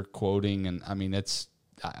that you're quoting, and I mean,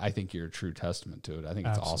 I think you're a true testament to it. I think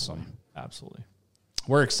it's awesome. Absolutely.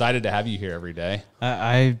 We're excited to have you here every day.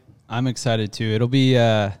 I'm excited too. It'll be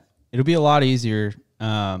a lot easier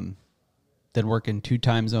than working 2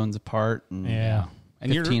 time zones apart.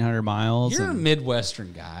 And 1,500 miles. You're a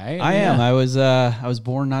Midwestern guy. I am. I was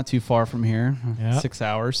born not too far from here.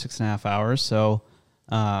 6.5 hours. So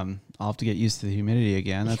I'll have to get used to the humidity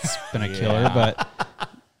again. That's been a killer, but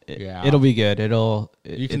it'll be good.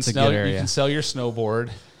 It's a good area. You can sell your snowboard.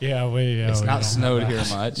 It's not snowed here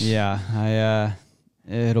much. Yeah,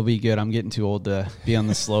 it'll be good. I'm getting too old to be on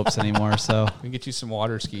the slopes anymore. So we can get you some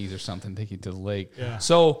water skis or something, take you to the lake. Yeah.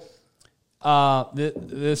 So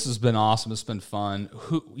this has been awesome. It's been fun.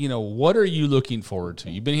 What are you looking forward to?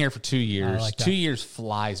 You've been here for 2 years. Like 2 years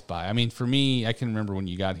flies by. I mean, for me, I can remember when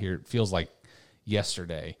you got here. It feels like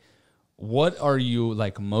yesterday. What are you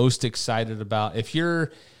like most excited about? If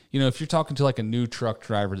you're talking to like a new truck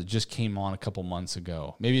driver that just came on a couple months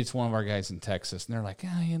ago, maybe it's one of our guys in Texas, and they're like,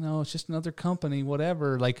 it's just another company,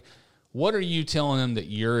 whatever. Like, what are you telling them that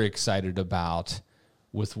you're excited about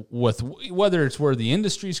with whether it's where the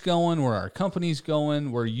industry's going, where our company's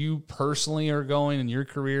going, where you personally are going in your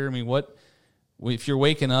career? I mean, if you're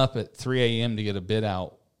waking up at 3 a.m. to get a bid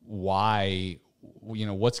out, why,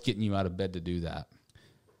 what's getting you out of bed to do that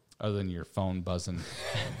other than your phone buzzing?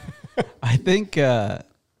 I think the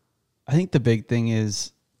big thing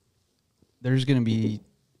is there's going to be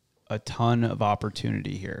a ton of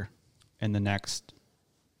opportunity here in the next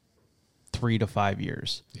 3 to 5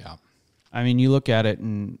 years. Yeah. I mean, you look at it,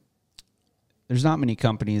 and there's not many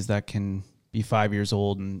companies that can be 5 years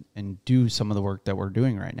old and do some of the work that we're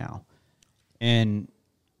doing right now. And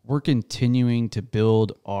we're continuing to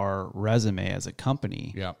build our resume as a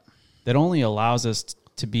company that only allows us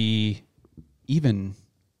to be even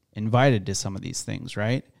invited to some of these things,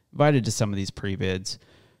 right? Invited to some of these pre-bids.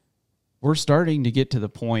 We're starting to get to the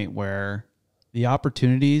point where the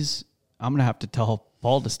opportunities, I'm going to have to tell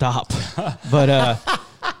Paul to stop.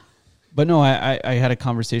 But no, I had a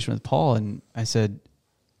conversation with Paul, and I said,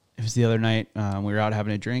 it was the other night, we were out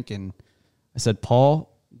having a drink, and I said,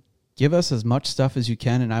 Paul, give us as much stuff as you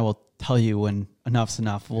can, and I will tell you when enough's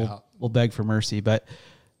enough. We'll beg for mercy. But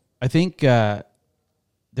I think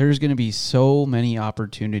there's going to be so many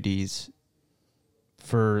opportunities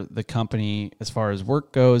for the company as far as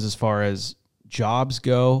work goes, as far as jobs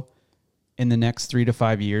go in the next 3 to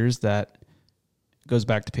 5 years, that goes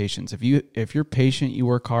back to patience. If you're patient, you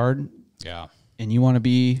work hard. Yeah. And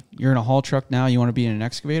you're in a haul truck now, you want to be in an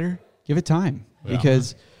excavator, give it time. Yeah.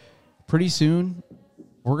 Because pretty soon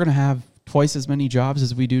we're going to have twice as many jobs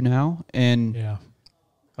as we do now. And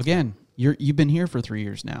again, you've been here for 3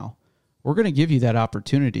 years now. We're going to give you that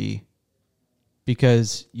opportunity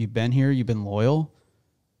because you've been here, you've been loyal.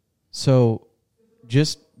 So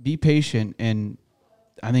just be patient, and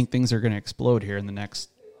I think things are going to explode here in the next,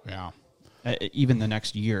 even the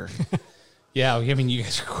next year. Yeah, I mean, you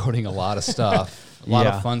guys are quoting a lot of stuff, a lot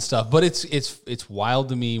of fun stuff. But it's wild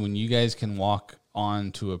to me when you guys can walk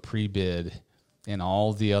on to a pre-bid and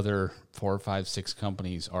all the other 4, 5, 6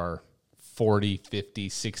 companies are 40, 50,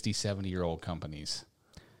 60, 70-year-old companies,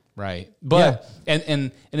 right? But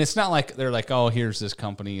and it's not like they're like, oh, here's this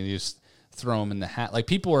company, and you just throw them in the hat. Like,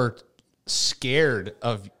 people are scared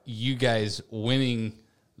of you guys winning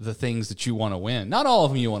the things that you want to win. Not all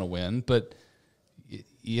of them you want to win, but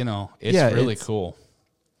it's really cool.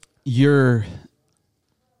 You're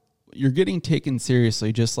getting taken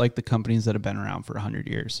seriously, just like the companies that have been around for 100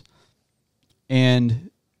 years.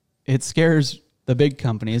 And it scares the big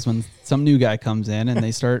companies when some new guy comes in and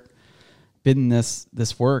they start bidding this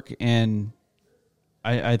work. And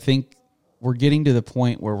I think we're getting to the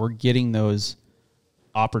point where we're getting those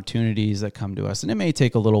opportunities that come to us, and it may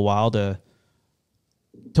take a little while to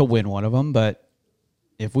win one of them, but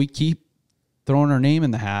if we keep throwing our name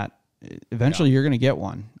in the hat, eventually you're going to get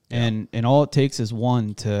one. And all it takes is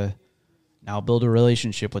one to now build a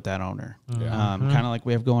relationship with that owner. Kind of like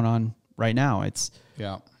we have going on right now. It's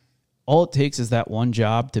all it takes is that one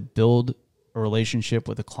job to build a relationship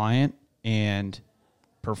with a client and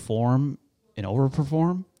perform and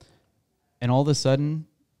overperform. And all of a sudden,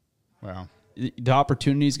 the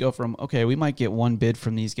opportunities go from, okay, we might get one bid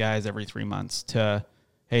from these guys every 3 months to,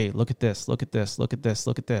 hey, look at this, look at this, look at this,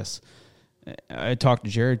 look at this. I talked to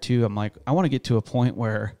Jared too. I'm like, I want to get to a point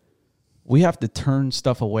where we have to turn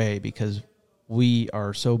stuff away because we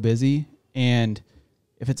are so busy. And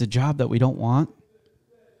if it's a job that we don't want,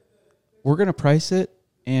 we're going to price it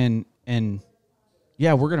and we're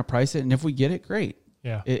going to price it. And if we get it, great.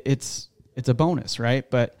 Yeah. It's a bonus, right?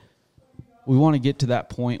 But we want to get to that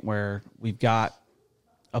point where we've got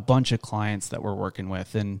a bunch of clients that we're working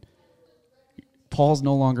with, and Paul's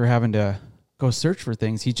no longer having to go search for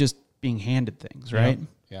things. He's just being handed things, right?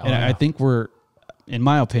 Yeah. And I think in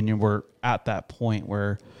my opinion, we're at that point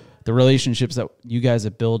where the relationships that you guys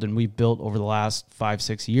have built and we've built over the last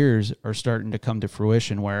 5-6 years are starting to come to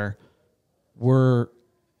fruition, where we're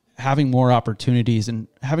having more opportunities and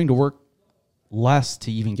having to work less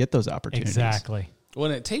to even get those opportunities. Exactly. Well,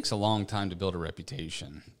 it takes a long time to build a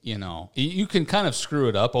reputation. You know, you can kind of screw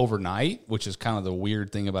it up overnight, which is kind of the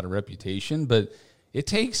weird thing about a reputation, but it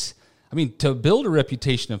takes, to build a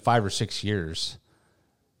reputation in 5 or 6 years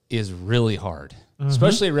is really hard,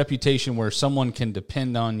 especially a reputation where someone can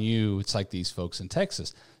depend on you. It's like these folks in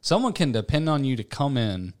Texas. Someone can depend on you to come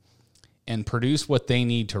in and produce what they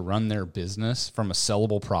need to run their business from a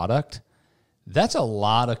sellable product. That's a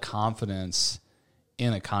lot of confidence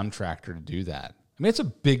in a contractor to do that. It's a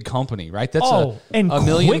big company, right? That's a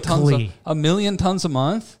million tons a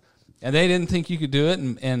month, and they didn't think you could do it.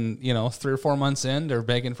 And 3 or 4 months in, they're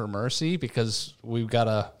begging for mercy because we've got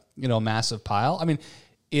a massive pile.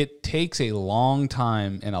 It takes a long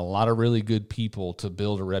time and a lot of really good people to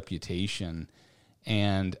build a reputation.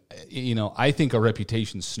 And, I think a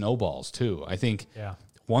reputation snowballs too. I think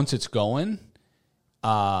once it's going,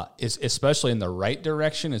 especially in the right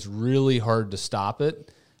direction, it's really hard to stop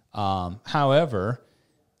it. However,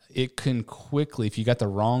 it can quickly, if you got the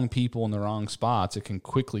wrong people in the wrong spots, it can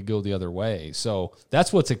quickly go the other way. So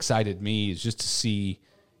that's what's excited me, is just to see,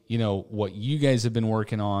 what you guys have been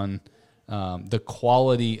working on. The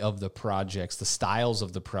quality of the projects, the styles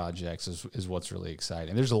of the projects is what's really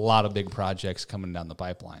exciting. There's a lot of big projects coming down the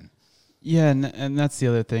pipeline. Yeah. And that's the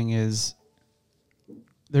other thing is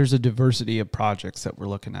there's a diversity of projects that we're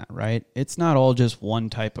looking at, right? It's not all just one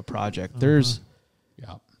type of project. There's,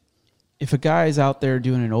 if a guy is out there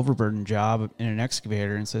doing an overburden job in an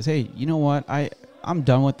excavator and says, hey, you know what? I'm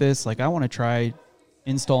done with this. Like, I want to try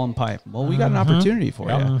installing pipe. Well, we got an opportunity for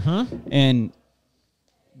you. And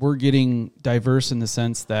we're getting diverse in the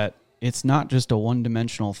sense that it's not just a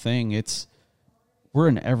one-dimensional thing. We're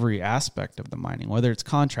in every aspect of the mining, whether it's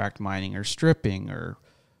contract mining or stripping or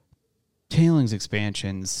tailings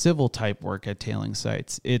expansions, civil type work at tailing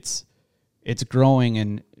sites. It's growing,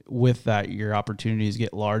 and with that, your opportunities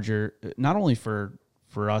get larger, not only for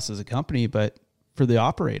us as a company, but for the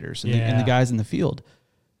operators and the guys in the field.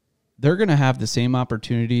 They're going to have the same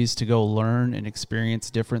opportunities to go learn and experience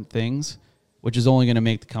different things, which is only going to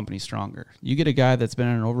make the company stronger. You get a guy that's been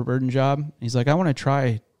in an overburden job, and he's like, I want to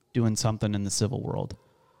try doing something in the civil world.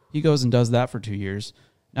 He goes and does that for 2 years.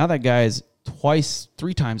 Now that guy is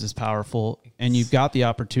 3 times as powerful, and you've got the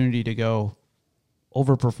opportunity to go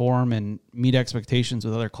overperform and meet expectations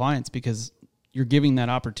with other clients because you're giving that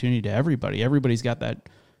opportunity to everybody. Everybody's got that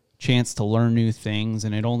chance to learn new things,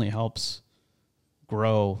 and it only helps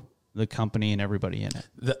grow the company and everybody in it.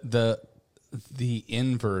 The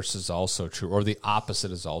inverse is also true, or the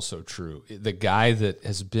opposite is also true. The guy that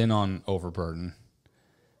has been on overburden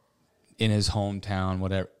in his hometown,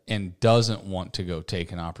 whatever, and doesn't want to go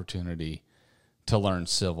take an opportunity to learn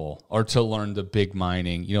civil or to learn the big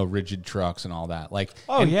mining, rigid trucks and all that.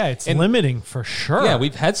 It's limiting for sure. Yeah,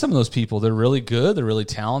 we've had some of those people. They're really good. They're really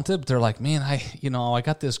talented. But they're like, man, I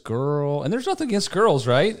got this girl, and there's nothing against girls,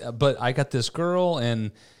 right? But I got this girl,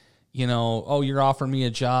 and you're offering me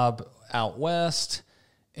a job out west,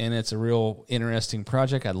 and it's a real interesting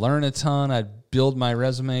project. I'd learn a ton. I'd build my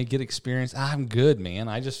resume, get experience. I'm good, man.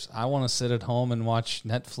 I want to sit at home and watch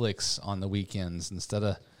Netflix on the weekends instead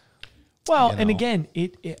of. Well, and again,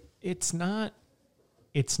 it's not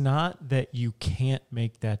that you can't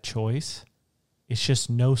make that choice. It's just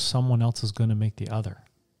someone else is going to make the other.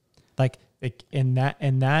 Like,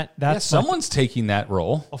 That's someone's taking that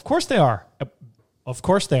role. Of course they are. Of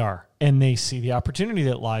course they are. And they see the opportunity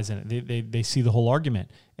that lies in it. They see the whole argument.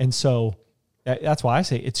 And so that's why I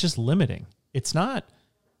say it's just limiting. It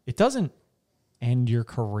doesn't end your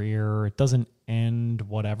career. It doesn't end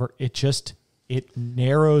whatever. It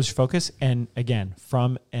narrows focus. And again,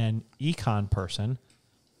 from an econ person,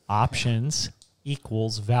 options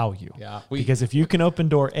equals value. Yeah. Because if you can open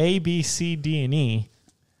door A, B, C, D, and E,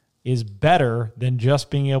 is better than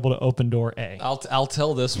just being able to open door A. I'll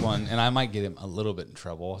tell this one, and I might get him a little bit in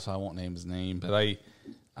trouble, so I won't name his name. But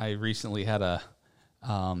I recently had I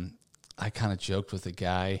kind of joked with a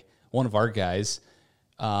guy, one of our guys,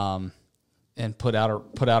 and put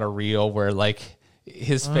out a reel where like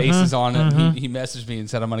his face is on it. He messaged me and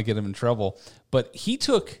said I'm going to get him in trouble. But he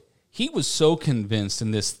was so convinced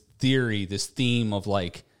in this theory, this theme of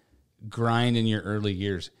like grind in your early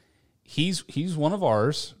years. He's one of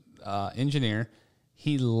ours. Engineer,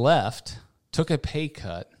 he took a pay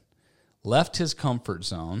cut, left his comfort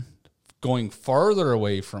zone, going farther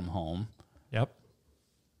away from home. Yep.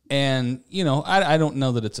 And, I don't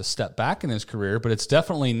know that it's a step back in his career, but it's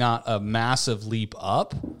definitely not a massive leap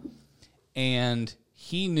up. And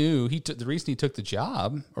he knew the reason he took the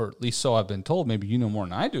job, or at least so I've been told, maybe you know more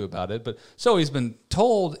than I do about it, but so he's been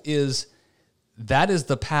told that is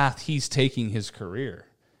the path he's taking his career.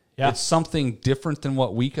 Yeah. It's something different than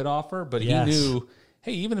what we could offer, but he knew,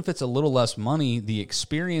 hey, even if it's a little less money, the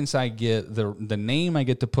experience I get, the name I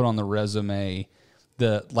get to put on the resume,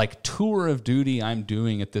 the like tour of duty I'm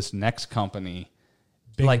doing at this next company,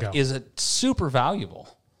 like is it super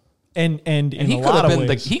valuable. And he could have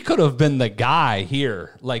been he could have been the guy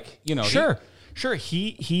here, like Sure.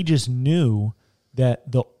 He just knew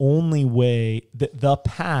that the only way the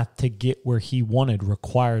path to get where he wanted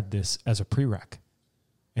required this as a prereq.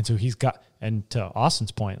 And so and to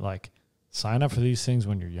Austin's point, like sign up for these things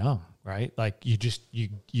when you're young, right? Like you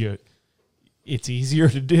it's easier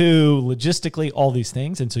to do logistically, all these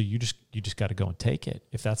things. And so you just got to go and take it.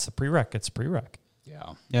 If that's the prereq, it's a prereq.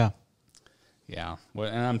 Yeah. Yeah. Yeah. Well,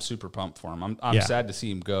 and I'm super pumped for him. I'm sad to see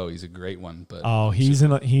him go. He's a great one, but he's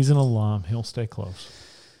an alum. He'll stay close.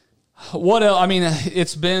 What else? I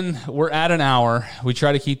mean, we're at an hour. We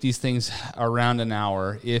try to keep these things around an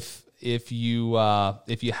hour. If you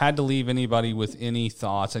had to leave anybody with any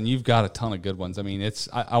thoughts, and you've got a ton of good ones. I mean,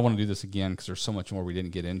 I want to do this again because there's so much more we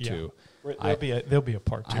didn't get into. Yeah. There'll be a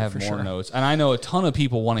part two. I have for more sure. notes, and I know a ton of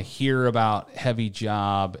people want to hear about heavy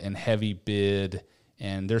job and heavy bid.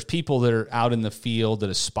 And there's people that are out in the field that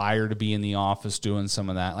aspire to be in the office doing some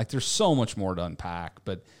of that. Like there's so much more to unpack.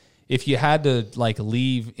 But if you had to like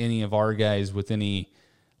leave any of our guys with any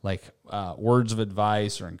like words of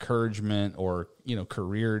advice or encouragement or,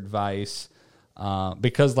 career advice,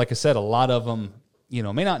 because like I said, a lot of them,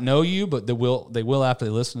 may not know you, but they will after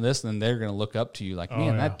they listen to this, and then they're going to look up to you like,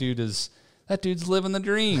 man, that dude's living the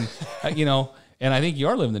dream, And I think you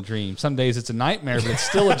are living the dream. Some days it's a nightmare, but it's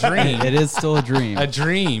still a dream. It is still a dream. A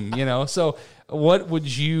dream, So what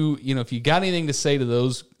would you, if you got anything to say to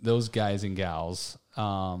those guys and gals,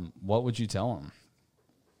 what would you tell them?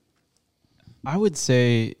 I would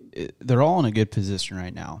say they're all in a good position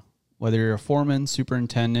right now. Whether you're a foreman,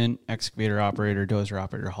 superintendent, excavator operator, dozer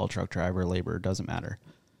operator, haul truck driver, laborer, doesn't matter.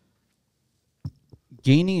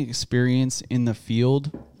 Gaining experience in the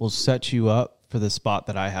field will set you up for the spot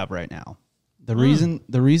that I have right now. The reason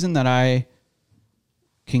that I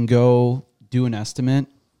can go do an estimate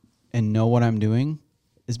and know what I'm doing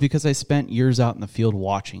is because I spent years out in the field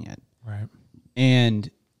watching it. Right. And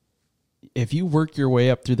if you work your way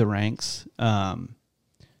up through the ranks, and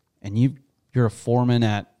you're a foreman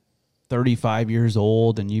at 35 years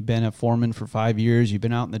old and you've been a foreman for 5 years, you've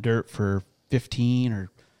been out in the dirt for 15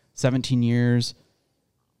 or 17 years,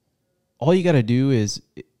 all you got to do is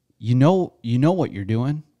you know what you're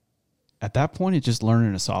doing. At that point, it's just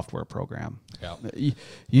learning a software program. Yeah.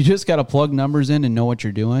 You just got to plug numbers in and know what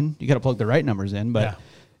you're doing. You got to plug the right numbers in. But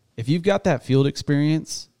if you've got that field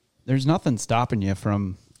experience, there's nothing stopping you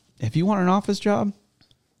from, if you want an office job,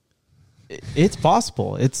 it's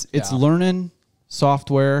possible. It's learning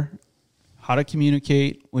software, how to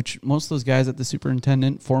communicate, which most of those guys at the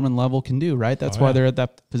superintendent, foreman level can do, right? That's why they're at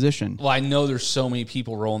that position. Well, I know there's so many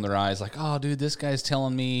people rolling their eyes like, oh, dude, this guy's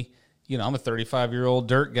telling me, I'm a 35-year-old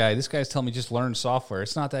dirt guy. This guy's telling me just learn software.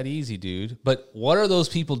 It's not that easy, dude. But what are those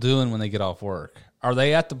people doing when they get off work? Are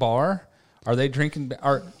they at the bar? Are they drinking?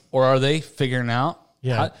 Or are they figuring out?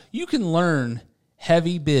 Yeah. You can learn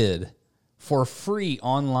heavy bid for free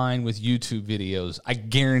online with YouTube videos. I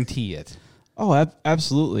guarantee it. Oh,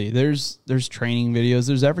 absolutely. There's training videos.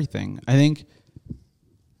 There's everything. I think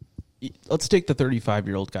let's take the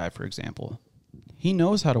 35-year-old guy, for example. He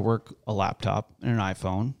knows how to work a laptop and an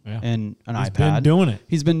iPhone and an iPad. He's been doing it.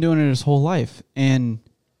 He's been doing it his whole life. And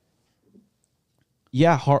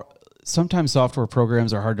sometimes software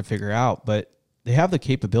programs are hard to figure out, but they have the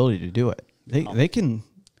capability to do it. They can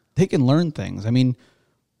learn things. I mean,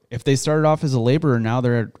 if they started off as a laborer, now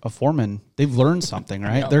they're a foreman, they've learned something,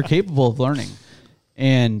 right? They're capable of learning.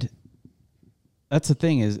 And that's the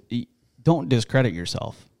thing is, don't discredit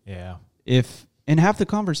yourself. Yeah. And have the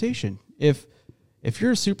conversation. If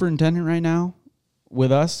you're a superintendent right now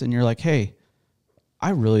with us and you're like, hey, I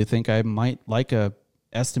really think I might like a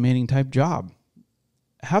estimating type job,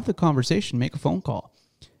 have the conversation, make a phone call.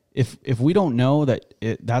 If we don't know that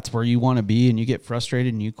that's where you want to be and you get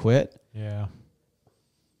frustrated and you quit,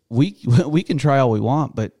 we can try all we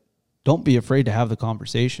want, but don't be afraid to have the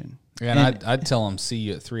conversation. Yeah, and I'd tell them, see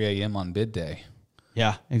you at 3 a.m. on bid day.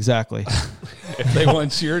 Yeah, exactly. If they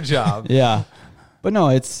want your job. Yeah. But no,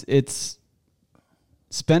 it's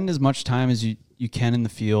spend as much time as you can in the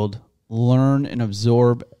field, learn and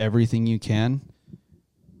absorb everything you can.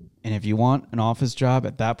 And if you want an office job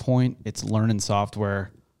at that point, it's learning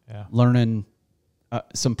software, learning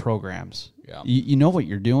some programs. Yeah. You know what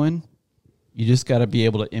you're doing. You just got to be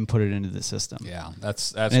able to input it into the system. Yeah,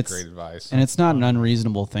 that's great advice. And it's not an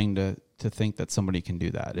unreasonable thing to think that somebody can do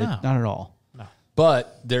that. Not at all. No.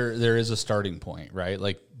 But there is a starting point, right?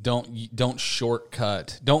 Like don't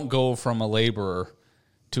shortcut. Don't go from a laborer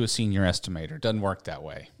to a senior estimator. It doesn't work that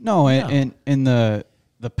way. No, and the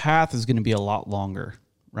path is going to be a lot longer,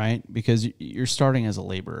 right? Because you're starting as a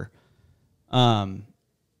laborer.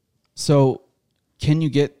 So can you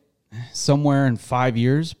get somewhere in 5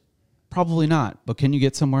 years? Probably not. But can you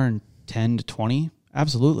get somewhere in 10 to 20?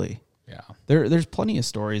 Absolutely. Yeah. There's plenty of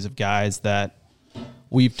stories of guys that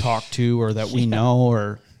we've talked to or that we know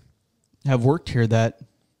or have worked here that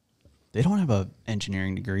they don't have an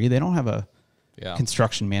engineering degree. They don't have a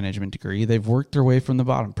construction management degree. They've worked their way from the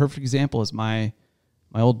bottom. Perfect example is my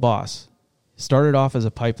old boss. Started off as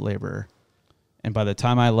a pipe laborer, and by the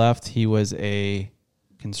time I left, he was a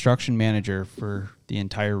construction manager for the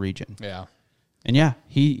entire region. Yeah. And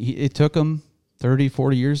it took him 30,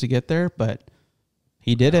 40 years to get there, but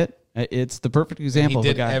he did it. It's the perfect example of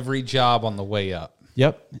a guy. He did every job on the way up.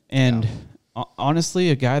 Yep. And honestly,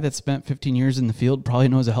 a guy that spent 15 years in the field probably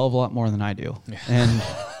knows a hell of a lot more than I do. Yeah. And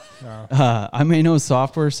I may know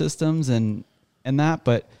software systems and that,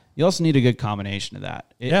 but you also need a good combination of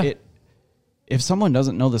that. If someone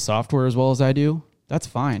doesn't know the software as well as I do, that's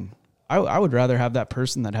fine. I would rather have that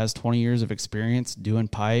person that has 20 years of experience doing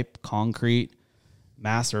pipe, concrete,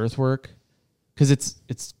 mass earthwork, because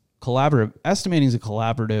it's collaborative. Estimating is a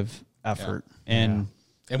collaborative effort, and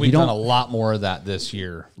we've done a lot more of that this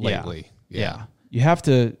year lately. Yeah. You have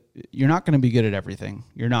to. You're not going to be good at everything.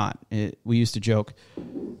 You're not. We used to joke,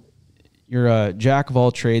 you're a jack of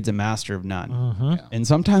all trades, a master of none. Uh-huh. Yeah. And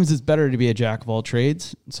sometimes it's better to be a jack of all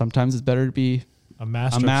trades. Sometimes it's better to be a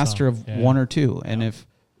master of one or two. And if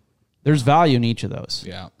there's value in each of those.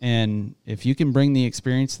 Yeah. And if you can bring the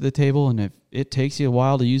experience to the table, and if it takes you a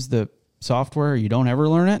while to use the software, you don't ever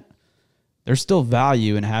learn it, there's still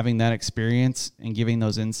value in having that experience and giving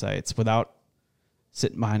those insights without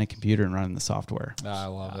sitting behind a computer and running the software. I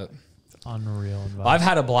love it. Unreal. Well, I've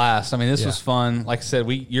had a blast. I mean, this was fun. Like I said,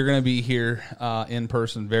 you're going to be here in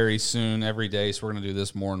person very soon, every day. So we're going to do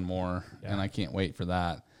this more and more, and I can't wait for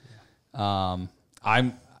that.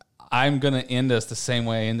 I'm going to end us the same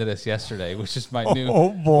way I ended us yesterday, which is my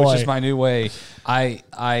new way.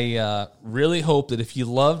 I really hope that if you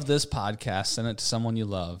loved this podcast, send it to someone you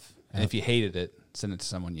love, and if you hated it, send it to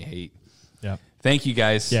someone you hate. Yeah. Thank you,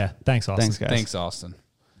 guys. Yeah. Thanks, Austin. Thanks, guys. Thanks, Austin.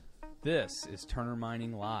 This is Turner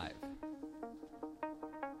Mining Live.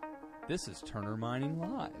 This is Turner Mining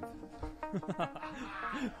Live.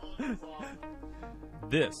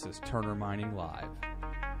 This is Turner Mining Live.